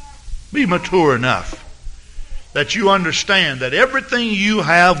 Be mature enough that you understand that everything you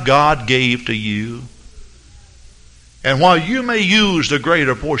have, God gave to you. And while you may use the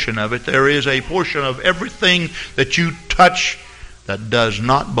greater portion of it, there is a portion of everything that you touch that does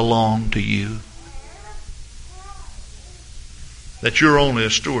not belong to you. That you're only a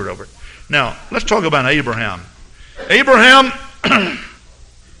steward over it. Now, let's talk about Abraham. Abraham,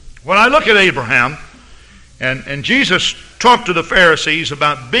 when I look at Abraham, and Jesus talked to the Pharisees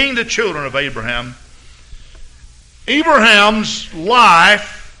about being the children of Abraham, Abraham's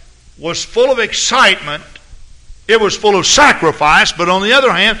life was full of excitement. It was full of sacrifice, but on the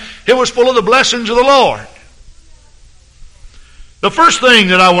other hand, it was full of the blessings of the Lord. The first thing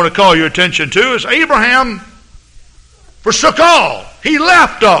that I want to call your attention to is Abraham forsook all. He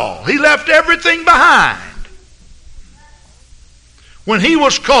left all. He left everything behind. When he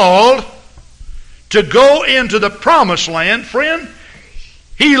was called to go into the promised land, friend,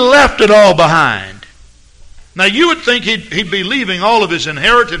 he left it all behind. Now, you would think he'd be leaving all of his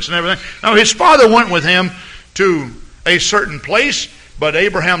inheritance and everything. Now, his father went with him to a certain place, but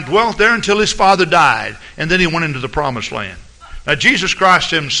Abraham dwelt there until his father died, and then he went into the promised land. Now, Jesus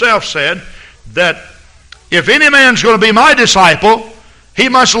Christ himself said that if any man's going to be my disciple, he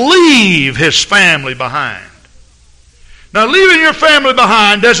must leave his family behind. Now, leaving your family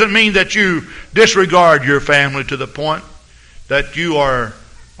behind doesn't mean that you disregard your family to the point that you are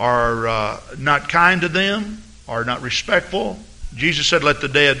not kind to them or not respectful. Jesus said, let the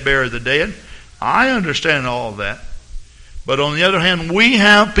dead bury the dead. I understand all of that. But on the other hand, we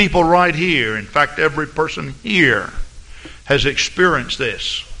have people right here. In fact, every person here has experienced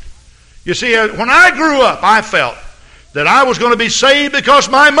this. You see, when I grew up, I felt that I was going to be saved because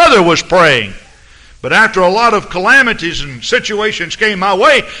my mother was praying. But after a lot of calamities and situations came my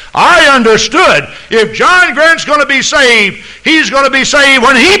way, I understood if John Grant's going to be saved, he's going to be saved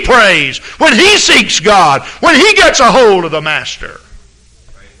when he prays, when he seeks God, when he gets a hold of the Master.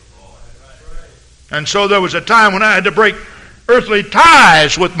 And so there was a time when I had to break earthly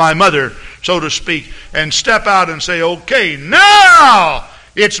ties with my mother so to speak, and step out and say, okay, now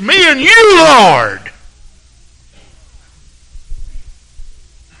it's me and you, Lord.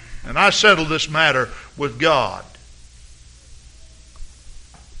 And I settled this matter with God.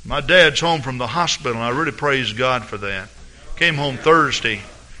 My dad's home from the hospital, and I really praise God for that. Came home Thursday,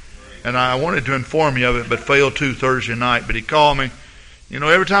 and I wanted to inform you of it, but failed to Thursday night. But he called me. You know,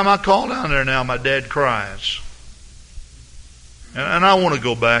 every time I call down there now, my dad cries. And I want to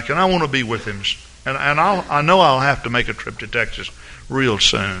go back, and I want to be with him. And I know I'll have to make a trip to Texas real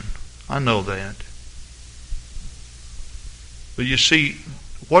soon. I know that. But you see,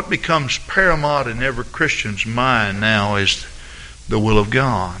 what becomes paramount in every Christian's mind now is the will of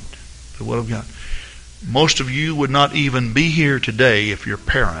God. The will of God. Most of you would not even be here today if your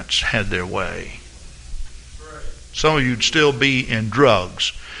parents had their way. Some of you would still be in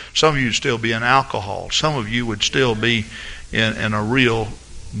drugs. Some of you would still be in alcohol. Some of you would still be in a real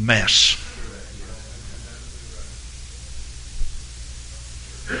mess.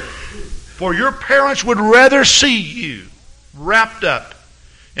 For your parents would rather see you wrapped up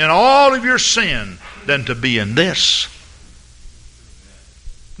in all of your sin than to be in this.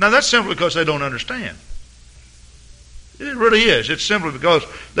 Now that's simply because they don't understand. It really is. It's simply because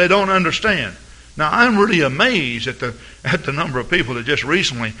they don't understand. Now I'm really amazed at the number of people that just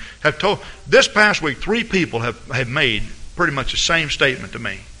recently have told. This past week, 3 people have made pretty much the same statement to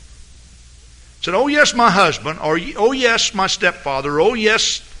me. Said, oh yes, my husband, or oh yes, my stepfather, or oh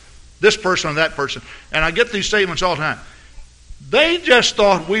yes, this person or that person. And I get these statements all the time. They just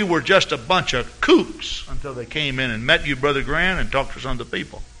thought we were just a bunch of kooks until they came in and met you, Brother Grant, and talked to some of the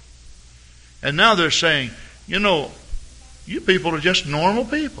people. And now they're saying, you know, you people are just normal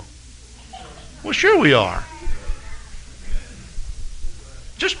people. Well, sure we are.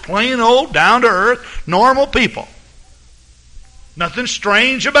 Just plain old, down-to-earth, normal people. Nothing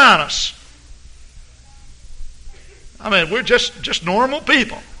strange about us. I mean, we're just normal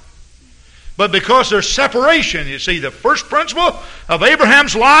people. But because there's separation, you see, the first principle of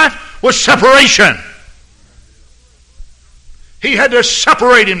Abraham's life was separation. He had to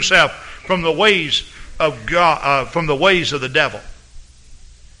separate himself from the ways of God, from the ways of the devil,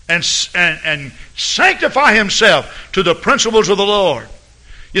 and sanctify himself to the principles of the Lord.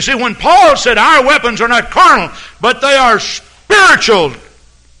 You see, when Paul said our weapons are not carnal, but they are spiritual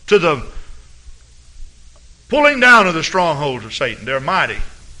to the pulling down of the strongholds of Satan. They're mighty.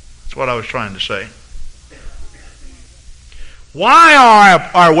 That's what I was trying to say. Why are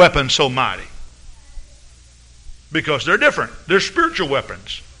our weapons so mighty? Because they're different. They're spiritual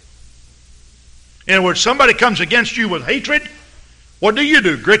weapons. In other words, somebody comes against you with hatred, what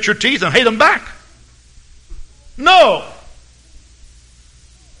do? Grit your teeth and hate them back? No.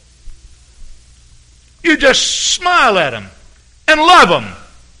 You just smile at them and love them.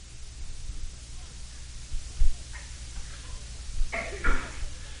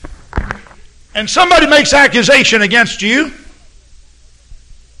 And somebody makes accusation against you,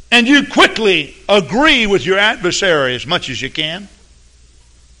 and you quickly agree with your adversary as much as you can.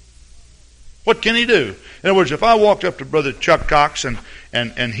 What can he do? In other words, if I walked up to Brother Chuck Cox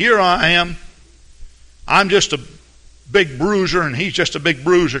and here I am, I'm just a big bruiser and he's just a big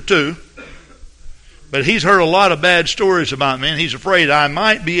bruiser too. But he's heard a lot of bad stories about me and he's afraid I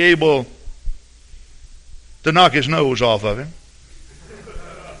might be able to knock his nose off of him.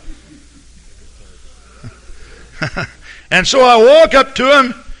 And so I walk up to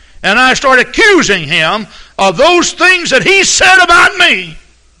him and I start accusing him of those things that he said about me.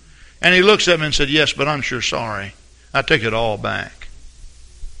 And he looks at me and said, yes, but I'm sure sorry. I take it all back.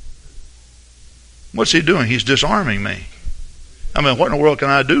 What's he doing? He's disarming me. I mean, what in the world can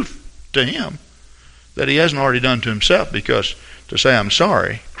I do to him that he hasn't already done to himself? Because to say I'm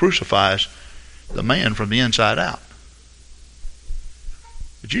sorry crucifies the man from the inside out.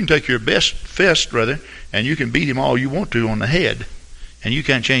 But you can take your best fist, brother, and you can beat him all you want to on the head, and you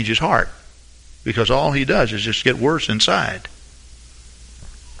can't change his heart, because all he does is just get worse inside.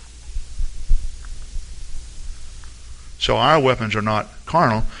 So our weapons are not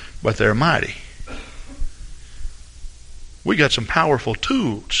carnal, but they're mighty. We got some powerful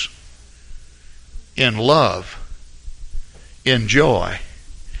tools in love, in joy,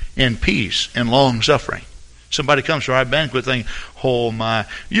 in peace, in long suffering. Somebody comes to our banquet thinking, oh my,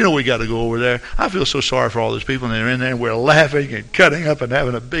 you know we got to go over there. I feel so sorry for all those people, and they're in there and we're laughing and cutting up and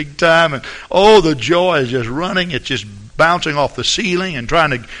having a big time, and oh, the joy is just running. It's just bouncing off the ceiling and trying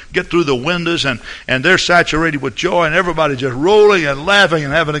to get through the windows, and they're saturated with joy, and everybody's just rolling and laughing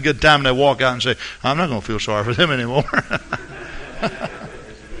and having a good time, and they walk out and say, I'm not going to feel sorry for them anymore.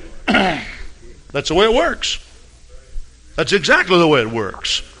 That's the way it works. That's exactly the way it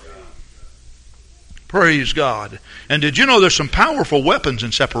works. Praise God. And did you know there's some powerful weapons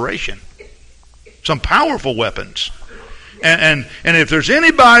in separation? Some powerful weapons. And if there's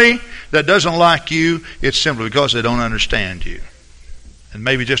anybody that doesn't like you, it's simply because they don't understand you. And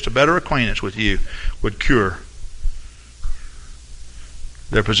maybe just a better acquaintance with you would cure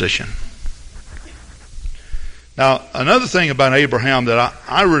their position. Now, another thing about Abraham that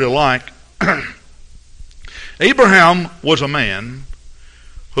I really like, Abraham was a man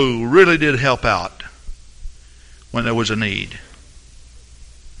who really did help out when there was a need.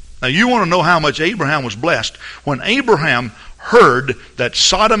 Now, you want to know how much Abraham was blessed. When Abraham heard that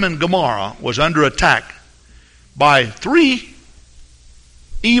Sodom and Gomorrah was under attack by 3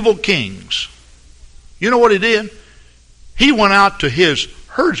 evil kings, you know what he did? He went out to his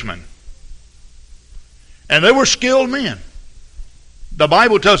herdsmen. And they were skilled men. The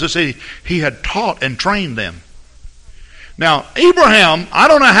Bible tells us he had taught and trained them. Now, Abraham, I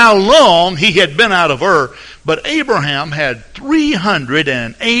don't know how long he had been out of Ur, but Abraham had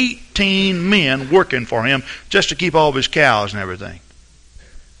 318 men working for him just to keep all of his cows and everything.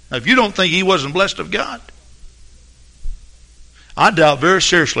 Now, if you don't think he wasn't blessed of God, I doubt very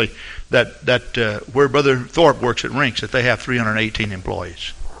seriously that where Brother Thorpe works at Rinks, that they have 318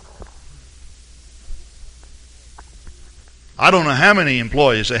 employees. I don't know how many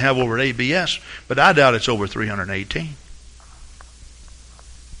employees they have over at ABS, but I doubt it's over 318.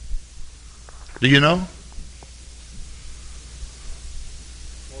 Do you know?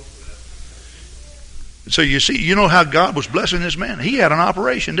 So you see, you know how God was blessing this man? He had an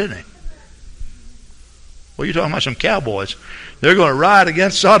operation, didn't he? Well, you're talking about some cowboys. They're going to ride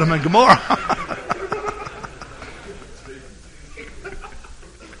against Sodom and Gomorrah.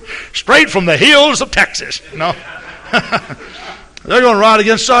 Straight from the hills of Texas. No. They're going to ride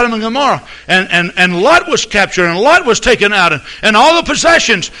against Sodom and Gomorrah. And Lot was captured, and Lot was taken out, and all the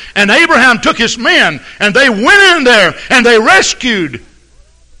possessions. And Abraham took his men, and they went in there, and they rescued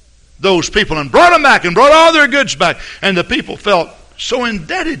those people, and brought them back, and brought all their goods back. And the people felt so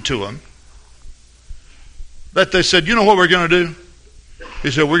indebted to him that they said, you know what we're going to do?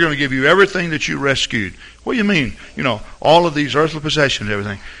 He said, we're going to give you everything that you rescued. What do you mean? You know, all of these earthly possessions,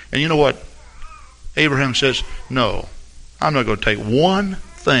 everything. And you know what? Abraham says, no, I'm not going to take one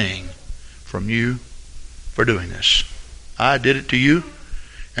thing from you for doing this. I did it to you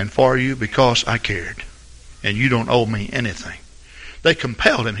and for you because I cared. And you don't owe me anything. They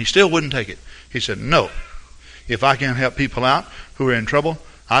compelled him. He still wouldn't take it. He said, no, if I can't help people out who are in trouble,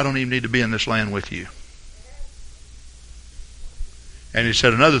 I don't even need to be in this land with you. And he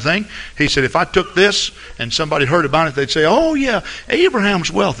said another thing. He said, if I took this and somebody heard about it, they'd say, oh yeah, Abraham's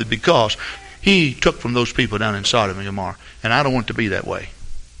wealthy because he took from those people down in Sodom and Gomorrah. And I don't want it to be that way.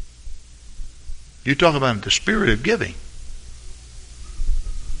 You talk about the spirit of giving.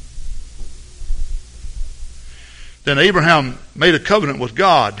 Then Abraham made a covenant with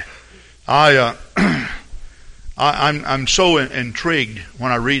God. I'm so intrigued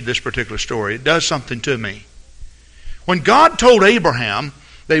when I read this particular story. It does something to me. When God told Abraham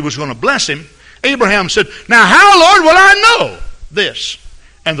that he was going to bless him, Abraham said, now how, Lord, will I know this?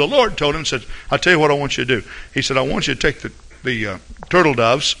 And the Lord told him, said, I'll tell you what I want you to do. He said, I want you to take the turtle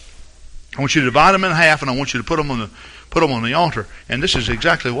doves. I want you to divide them in half, and I want you to put them on the altar. And this is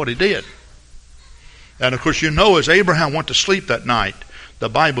exactly what he did. And of course, you know, as Abraham went to sleep that night, the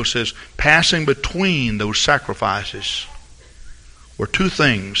Bible says, passing between those sacrifices were 2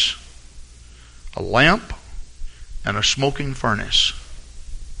 things: a lamp and a smoking furnace.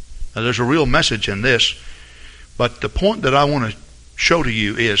 Now, there's a real message in this, but the point that I want to show to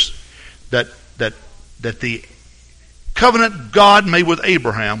you is that the covenant God made with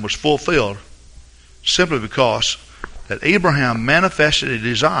Abraham was fulfilled simply because that Abraham manifested a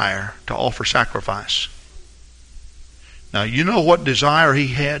desire to offer sacrifice. Now, you know what desire he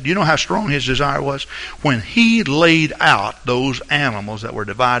had? You know how strong his desire was? When he laid out those animals that were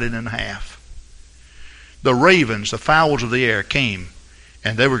divided in half, the ravens, the fowls of the air came,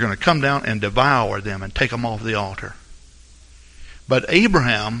 and they were going to come down and devour them and take them off the altar. But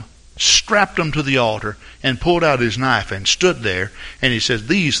Abraham strapped them to the altar and pulled out his knife and stood there, and he says,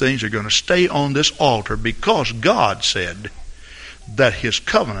 these things are going to stay on this altar because God said that his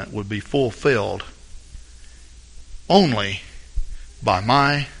covenant would be fulfilled only by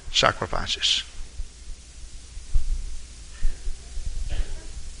my sacrifices.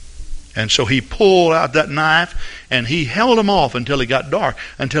 And so he pulled out that knife and he held them off until it got dark,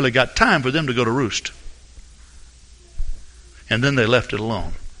 until it got time for them to go to roost. And then they left it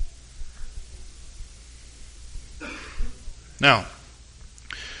alone. Now,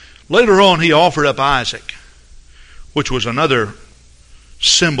 later on he offered up Isaac, which was another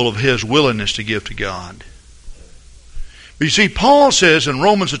symbol of his willingness to give to God. But you see, Paul says in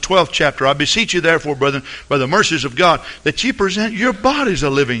Romans the 12th chapter, I beseech you therefore, brethren, by the mercies of God, that ye present your bodies a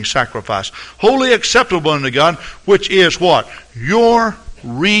living sacrifice, wholly acceptable unto God, which is what? Your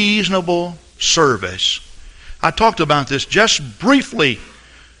reasonable service. I talked about this just briefly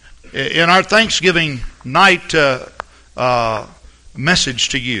in our Thanksgiving night message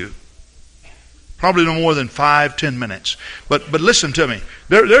to you. Probably no more than 5-10 minutes. But listen to me.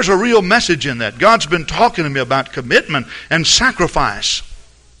 There's a real message in that. God's been talking to me about commitment and sacrifice.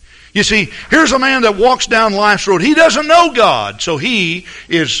 You see, here's a man that walks down life's road. He doesn't know God, so he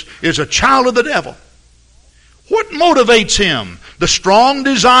is a child of the devil. What motivates him? The strong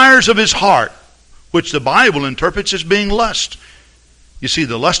desires of his heart, which the Bible interprets as being lust. You see,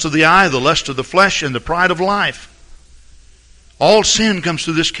 the lust of the eye, the lust of the flesh, and the pride of life. All sin comes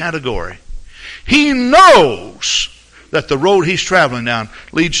through this category. He knows that the road he's traveling down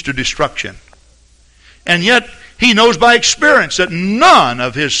leads to destruction. And yet, he knows by experience that none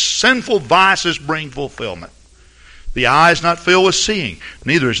of his sinful vices bring fulfillment. The eye is not filled with seeing,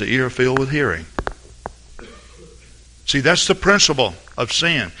 neither is the ear filled with hearing. See, that's the principle of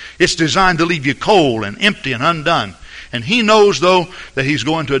sin. It's designed to leave you cold and empty and undone. And he knows, though, that he's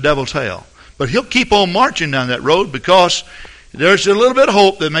going to a devil's hell. But he'll keep on marching down that road because there's a little bit of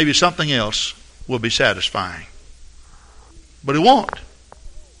hope that maybe something else will be satisfying. But he won't.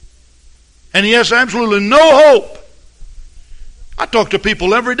 And he has absolutely no hope. I talk to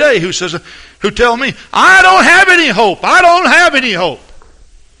people every day who tell me, I don't have any hope. I don't have any hope.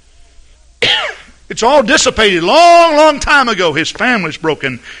 It's all dissipated long time ago. His family's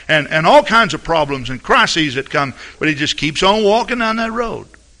broken and all kinds of problems and crises that come, but he just keeps on walking down that road.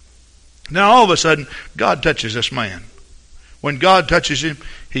 Now all of a sudden, God touches this man. When God touches him,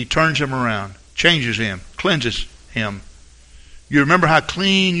 he turns him around, changes him, cleanses him. You remember how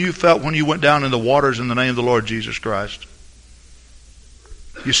clean you felt when you went down in the waters in the name of the Lord Jesus Christ?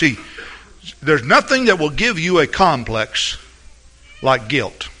 You see, there's nothing that will give you a complex like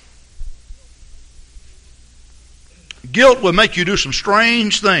guilt. Guilt will make you do some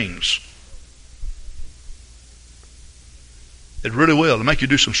strange things. It really will. It'll make you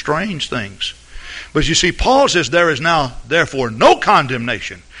do some strange things. But you see, Paul says there is now, therefore, no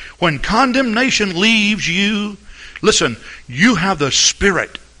condemnation. When condemnation leaves you, listen, you have the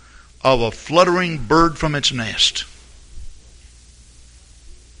spirit of a fluttering bird from its nest.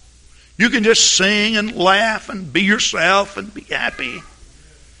 You can just sing and laugh and be yourself and be happy.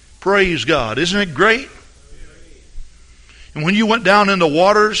 Praise God. Isn't it great? And when you went down in the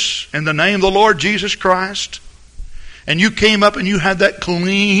waters in the name of the Lord Jesus Christ, and you came up and you had that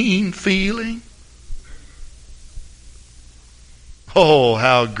clean feeling, oh,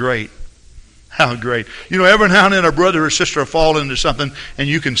 how great. How great. You know, every now and then a brother or sister will fall into something and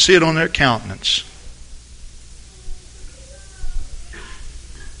you can see it on their countenance.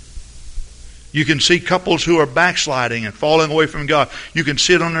 You can see couples who are backsliding and falling away from God. You can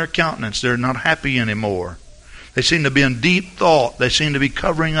see it on their countenance. They're not happy anymore. They seem to be in deep thought. They seem to be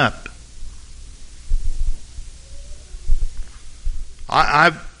covering up.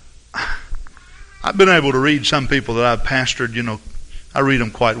 I've been able to read some people that I've pastored. You know, I read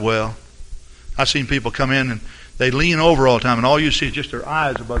them quite well. I've seen people come in and they lean over all the time, and all you see is just their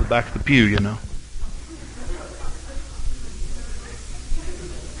eyes above the back of the pew, you know.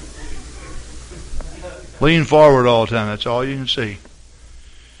 Lean forward all the time. That's all you can see.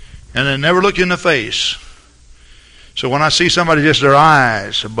 And they never look you in the face. So when I see somebody, just their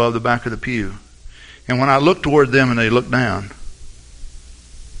eyes above the back of the pew. And when I look toward them and they look down.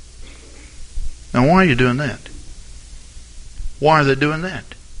 Now why are you doing that? Why are they doing that?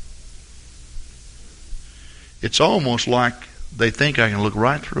 It's almost like they think I can look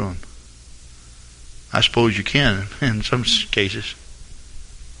right through them. I suppose you can in some cases.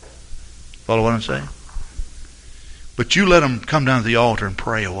 Follow what I'm saying? But you let them come down to the altar and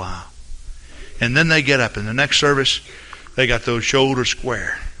pray a while. And then they get up. In the next service, they got those shoulders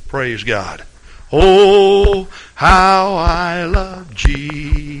square. Praise God. Oh, how I love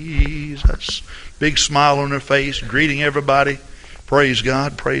Jesus. Big smile on their face, greeting everybody. Praise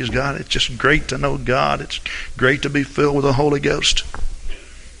God, praise God. It's just great to know God. It's great to be filled with the Holy Ghost.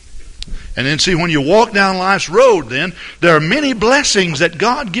 And then see, when you walk down life's road, then, there are many blessings that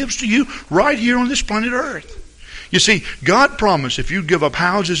God gives to you right here on this planet Earth. You see, God promised if you give up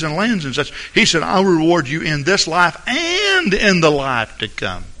houses and lands and such, He said, I'll reward you in this life and in the life to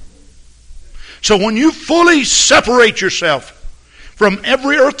come. So when you fully separate yourself from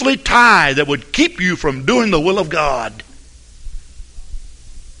every earthly tie that would keep you from doing the will of God,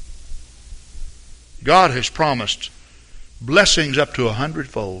 God has promised blessings up to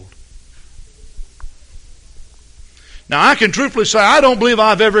 100-fold. Now, I can truthfully say I don't believe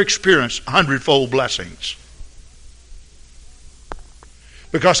I've ever experienced 100-fold blessings.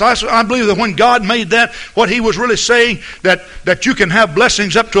 Because I believe that when God made that, what He was really saying, that you can have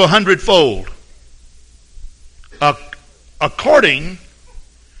blessings up to 100-fold. According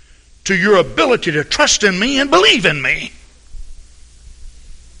to your ability to trust in me and believe in me.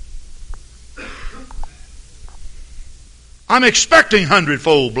 I'm expecting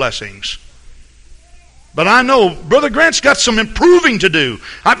 100-fold blessings. But I know Brother Grant's got some improving to do.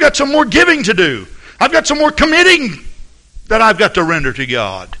 I've got some more giving to do. I've got some more committing that I've got to render to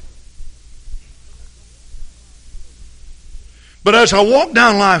God. But as I walk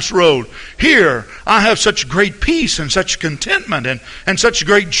down life's road, here I have such great peace and such contentment and such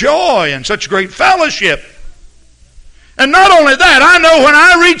great joy and such great fellowship. And not only that, I know when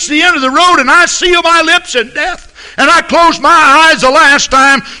I reach the end of the road and I seal my lips in death, and I close my eyes the last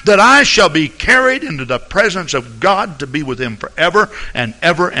time, that I shall be carried into the presence of God to be with Him forever and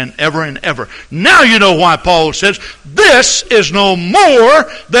ever and ever and ever. Now you know why Paul says, this is no more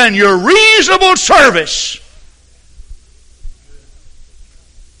than your reasonable service.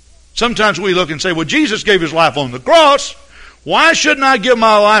 Sometimes we look and say, well, Jesus gave His life on the cross. Why shouldn't I give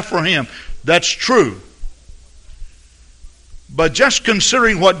my life for Him? That's true. But just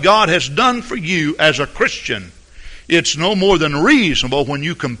considering what God has done for you as a Christian, it's no more than reasonable when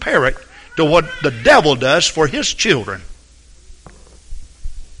you compare it to what the devil does for his children.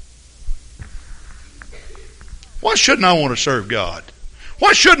 Why shouldn't I want to serve God?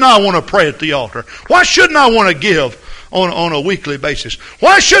 Why shouldn't I want to pray at the altar? Why shouldn't I want to give on a weekly basis?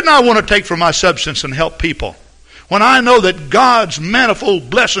 Why shouldn't I want to take from my substance and help people when I know that God's manifold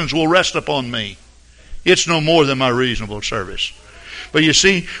blessings will rest upon me? It's no more than my reasonable service. But you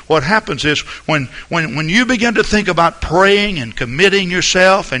see, what happens is when you begin to think about praying and committing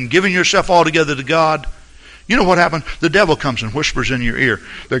yourself and giving yourself altogether to God, you know what happens? The devil comes and whispers in your ear.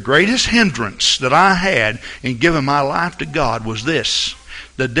 The greatest hindrance that I had in giving my life to God was this.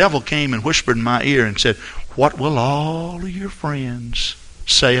 The devil came and whispered in my ear and said, what will all of your friends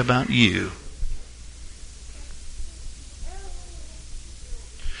say about you?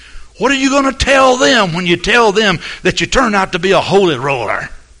 What are you going to tell them when you tell them that you turn out to be a holy roller?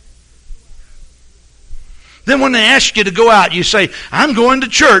 Then when they ask you to go out, you say, I'm going to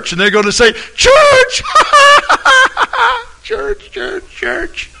church. And they're going to say, church! Church, church,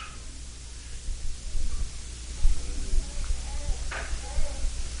 church.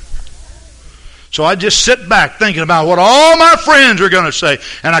 So I just sit back thinking about what all my friends are going to say.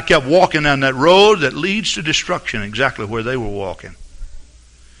 And I kept walking down that road that leads to destruction, exactly where they were walking.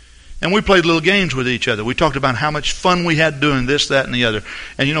 And we played little games with each other. We talked about how much fun we had doing this, that, and the other.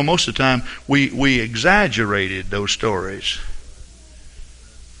 And you know, most of the time, we exaggerated those stories.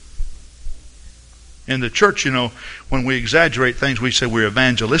 In the church, you know, when we exaggerate things, we say we're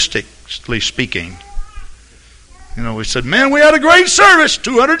evangelistically speaking. You know, we said, man, we had a great service.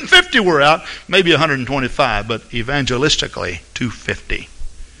 250 were out. Maybe 125, but evangelistically, 250.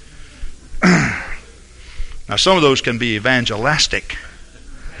 Now, some of those can be evangelistic.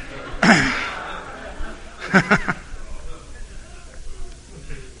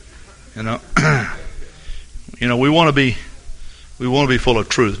 You know, we want to be full of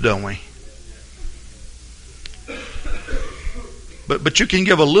truth, don't we? But you can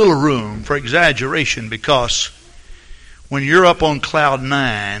give a little room for exaggeration, because when you're up on cloud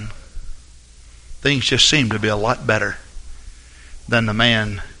 9, things just seem to be a lot better than the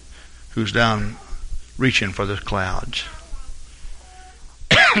man who's down reaching for the clouds.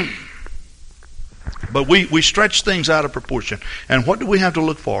 But we stretch things out of proportion. And what do we have to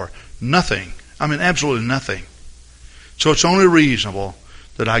look for? Nothing. I mean, absolutely nothing. So it's only reasonable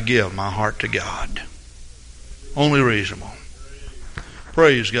that I give my heart to God. Only reasonable.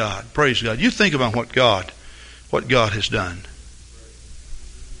 Praise God. Praise God. You think about what God has done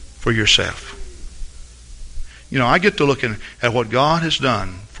for yourself. You know, I get to look at what God has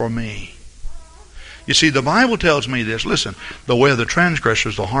done for me. You see, the Bible tells me this. Listen, the way of the transgressor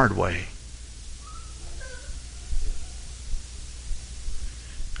is the hard way.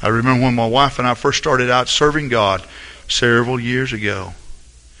 I remember when my wife and I first started out serving God several years ago.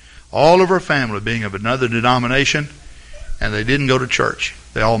 All of our family being of another denomination, and they didn't go to church.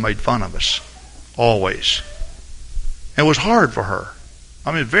 They all made fun of us. Always. It was hard for her.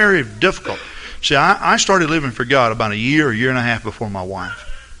 I mean, very difficult. See, I started living for God about a year and a half before my wife.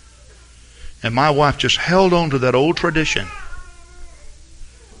 And my wife just held on to that old tradition.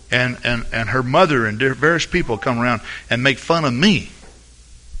 And her mother and various people come around and make fun of me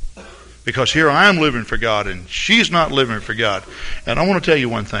Because here I am living for God, and she's not living for God. And I want to tell you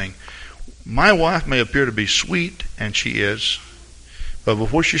one thing. My wife may appear to be sweet, and she is, but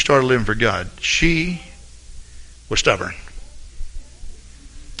before she started living for God, she was stubborn.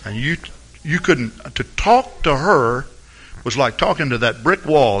 And you couldn't, to talk to her was like talking to that brick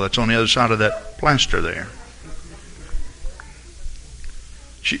wall that's on the other side of that plaster there.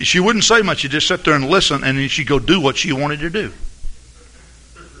 She wouldn't say much. She'd just sit there and listen, and then she'd go do what she wanted to do.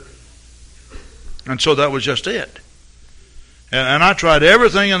 And so that was just it. And I tried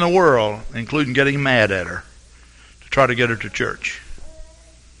everything in the world, including getting mad at her, to try to get her to church.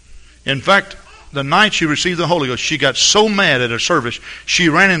 In fact, the night she received the Holy Ghost, she got so mad at a service, she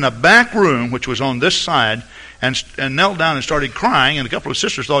ran in the back room, which was on this side, and knelt down and started crying, and a couple of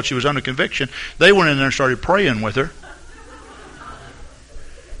sisters thought she was under conviction. They went in there and started praying with her.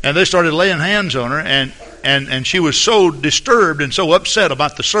 And they started laying hands on her, and she was so disturbed and so upset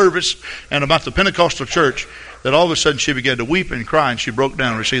about the service and about the Pentecostal church that all of a sudden she began to weep and cry, and she broke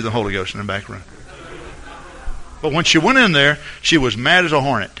down and received the Holy Ghost in the back room. But when she went in there, she was mad as a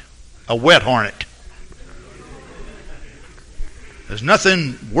hornet, a wet hornet. There's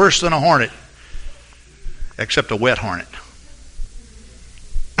nothing worse than a hornet except a wet hornet.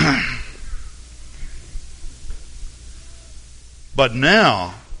 But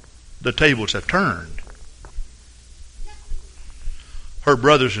now the tables have turned. Her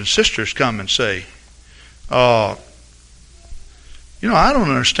brothers and sisters come and say, I don't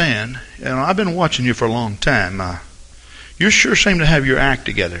understand. I've been watching you for a long time. You sure seem to have your act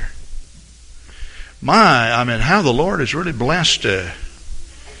together. How the Lord has really blessed.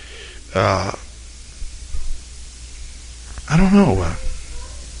 I don't know.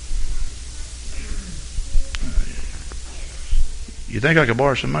 You think I could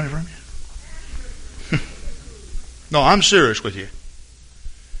borrow some money from you? No, I'm serious with you.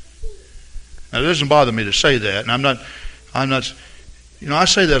 Now, it doesn't bother me to say that, and I'm not, I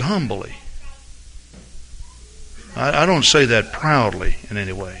say that humbly. I don't say that proudly in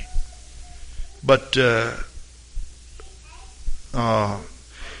any way. But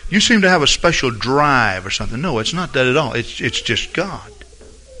you seem to have a special drive or something. No, it's not that at all. It's just God.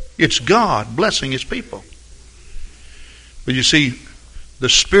 It's God blessing His people. But you see, the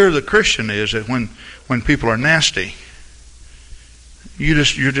spirit of the Christian is that when people are nasty,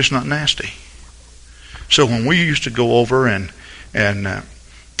 you're just not nasty. So when we used to go over and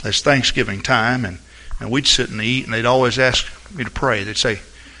it's Thanksgiving time and we'd sit and eat, and they'd always ask me to pray. They'd say,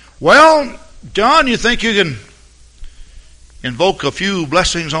 "Well, John, you think you can invoke a few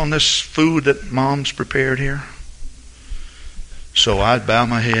blessings on this food that Mom's prepared here?" So I'd bow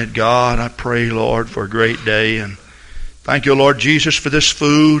my head. God, I pray, Lord, for a great day, and thank you, Lord Jesus, for this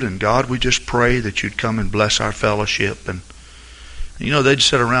food. And God, we just pray that you'd come and bless our fellowship. And they'd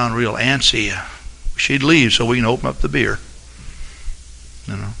sit around real antsy. She'd leave so we can open up the beer.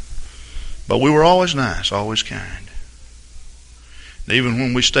 But we were always nice, always kind. And even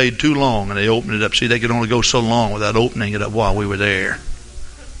when we stayed too long and they opened it up, see, they could only go so long without opening it up while we were there.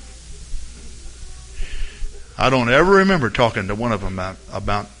 I don't ever remember talking to one of them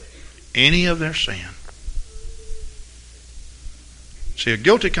about any of their sin. See, a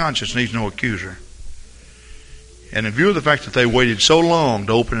guilty conscience needs no accuser. And in view of the fact that they waited so long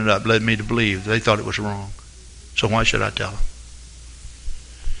to open it up led me to believe they thought it was wrong. So why should I tell them?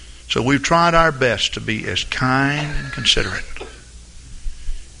 So we've tried our best to be as kind and considerate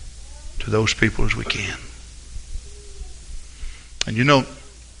to those people as we can. And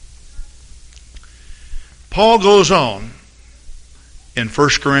Paul goes on in 1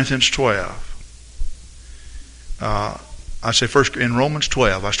 Corinthians 12. In Romans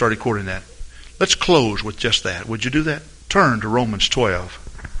 12, I started quoting that. Let's close with just that. Would you do that? Turn to Romans 12,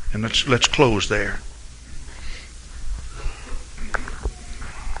 and let's close there.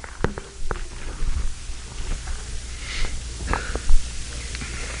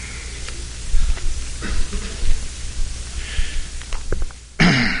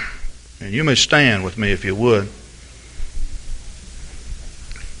 And you may stand with me if you would.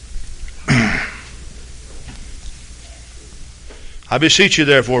 I beseech you,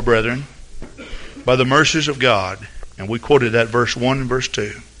 therefore, brethren, by the mercies of God, and we quoted that verse 1 and verse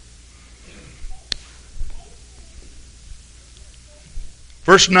 2.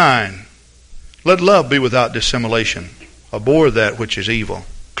 Verse 9, let love be without dissimulation. Abhor that which is evil.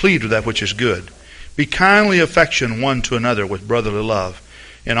 Cleave to that which is good. Be kindly affectioned one to another with brotherly love,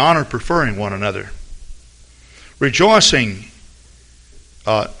 in honor preferring one another. Rejoicing,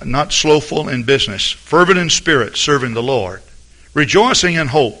 not slothful in business, fervent in spirit, serving the Lord. Rejoicing in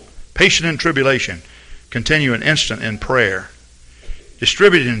hope, patient in tribulation, continuing instant in prayer.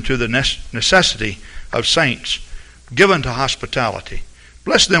 distributing to the necessity of saints, given to hospitality.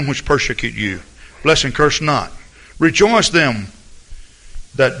 Bless them which persecute you. Bless and curse not. Rejoice them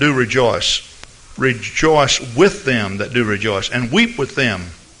that do rejoice. Rejoice with them that do rejoice, and weep with them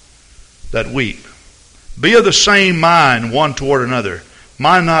that weep. Be of the same mind one toward another.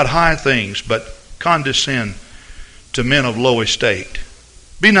 Mind not high things, but condescend to men of low estate.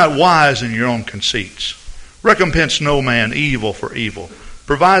 Be not wise in your own conceits. Recompense no man evil for evil.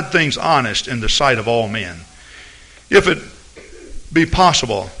 Provide things honest in the sight of all men. If it be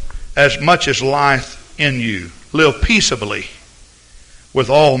possible, as much as lieth in you, live peaceably with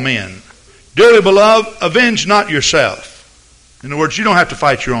all men. Dearly beloved, avenge not yourself. In other words, you don't have to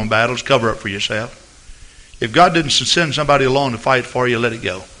fight your own battles. Cover up for yourself. If God didn't send somebody along to fight for you, let it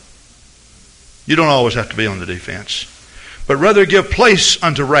go. You don't always have to be on the defense. But rather give place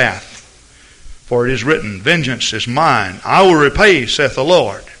unto wrath. For it is written, vengeance is mine. I will repay, saith the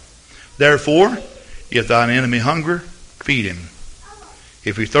Lord. Therefore, if thine enemy hunger, feed him.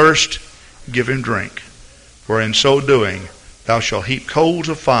 If he thirst, give him drink. For in so doing, thou shalt heap coals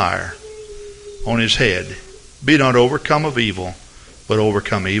of fire on his head. Be not overcome of evil, but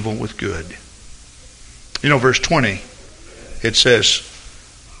overcome evil with good. You know, verse 20, it says,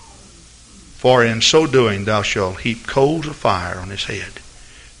 for in so doing thou shalt heap coals of fire on his head.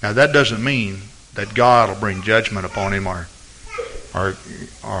 Now that doesn't mean that God will bring judgment upon him, or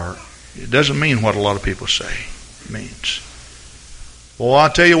it doesn't mean what a lot of people say it means. Well,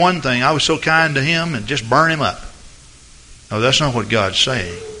 I'll tell you one thing, I was so kind to him and just burn him up. No, that's not what God's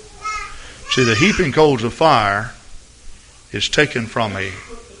saying. See, the heaping coals of fire is taken from a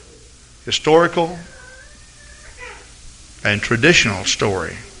historical and traditional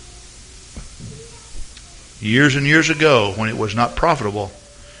story. Years and years ago, when it was not profitable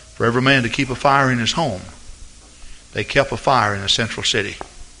for every man to keep a fire in his home, they kept a fire in the central city,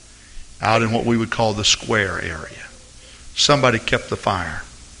 out in what we would call the square area. Somebody kept the fire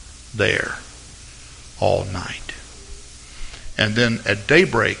there all night. And then at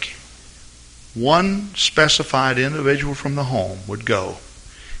daybreak, one specified individual from the home would go,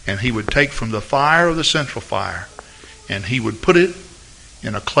 and he would take from the fire of the central fire, and he would put it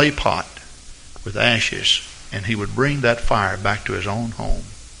in a clay pot with ashes, and he would bring that fire back to his own home,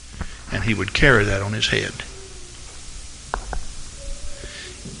 and he would carry that on his head.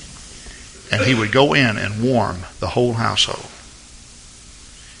 And he would go in and warm the whole household.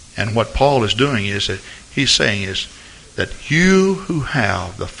 And what Paul is doing is that he's saying is that you who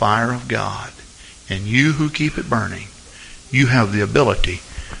have the fire of God and you who keep it burning, you have the ability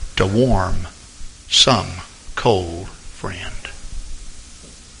to warm some cold friend.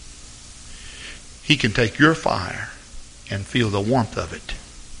 He can take your fire and feel the warmth of it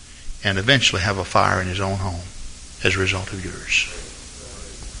and eventually have a fire in his own home as a result of yours.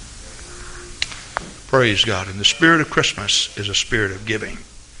 Praise God. And the spirit of Christmas is a spirit of giving.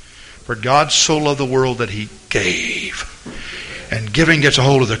 For God so loved the world that he gave. And giving gets a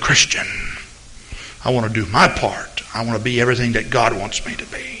hold of the Christian. I want to do my part. I want to be everything that God wants me to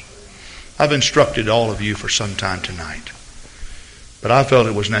be. I've instructed all of you for some time tonight. But I felt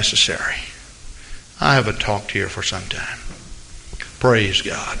it was necessary. I haven't talked here for some time. Praise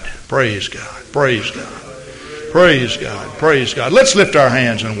God. Praise God. Praise God. Praise God. Praise God. Let's lift our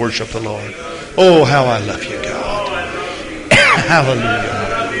hands and worship the Lord. Oh, how I love you, God. Hallelujah.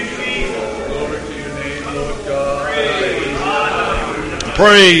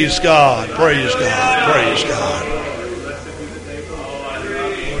 Praise God. Praise God. Praise God.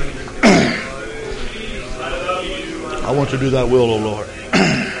 I want to do thy will, O Lord.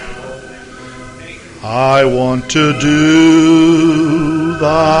 I want to do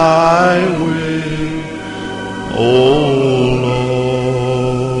thy will, O Lord.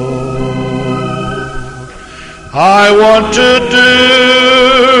 I want to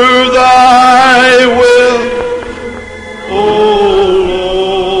do thy will, O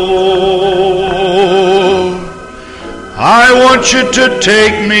Lord. I want you to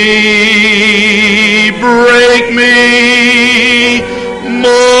take me, break me,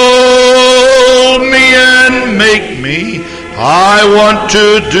 mold me and make me. I want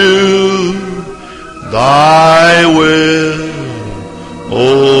to do thy will, O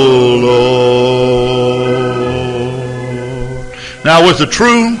Lord. Now, with the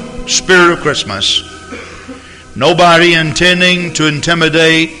true spirit of Christmas, nobody intending to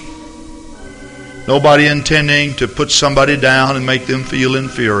intimidate, nobody intending to put somebody down and make them feel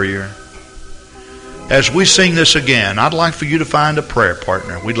inferior. As we sing this again, I'd like for you to find a prayer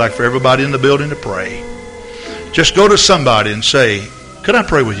partner. We'd like for everybody in the building to pray. Just go to somebody and say, could I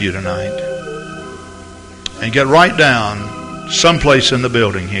pray with you tonight? And get right down someplace in the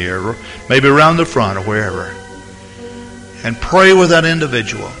building here, maybe around the front or wherever, and pray with that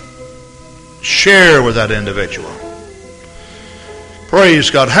individual. Share with that individual. Praise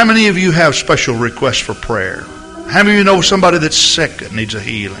God. How many of you have special requests for prayer? How many of you know somebody that's sick that needs a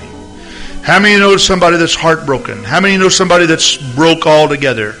healing? How many of you know somebody that's heartbroken? How many of you know somebody that's broke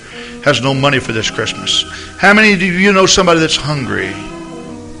altogether, has no money for this Christmas? How many of you know somebody that's hungry?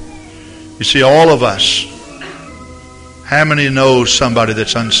 You see, all of us. How many know somebody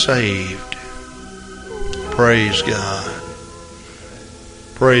that's unsaved? Praise God.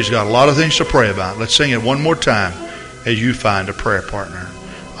 Praise God. A lot of things to pray about. Let's sing it one more time as you find a prayer partner.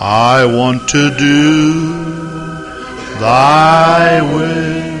 I want to do thy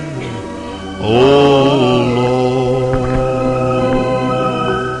will, O Lord.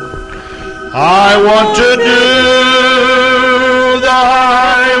 I want to do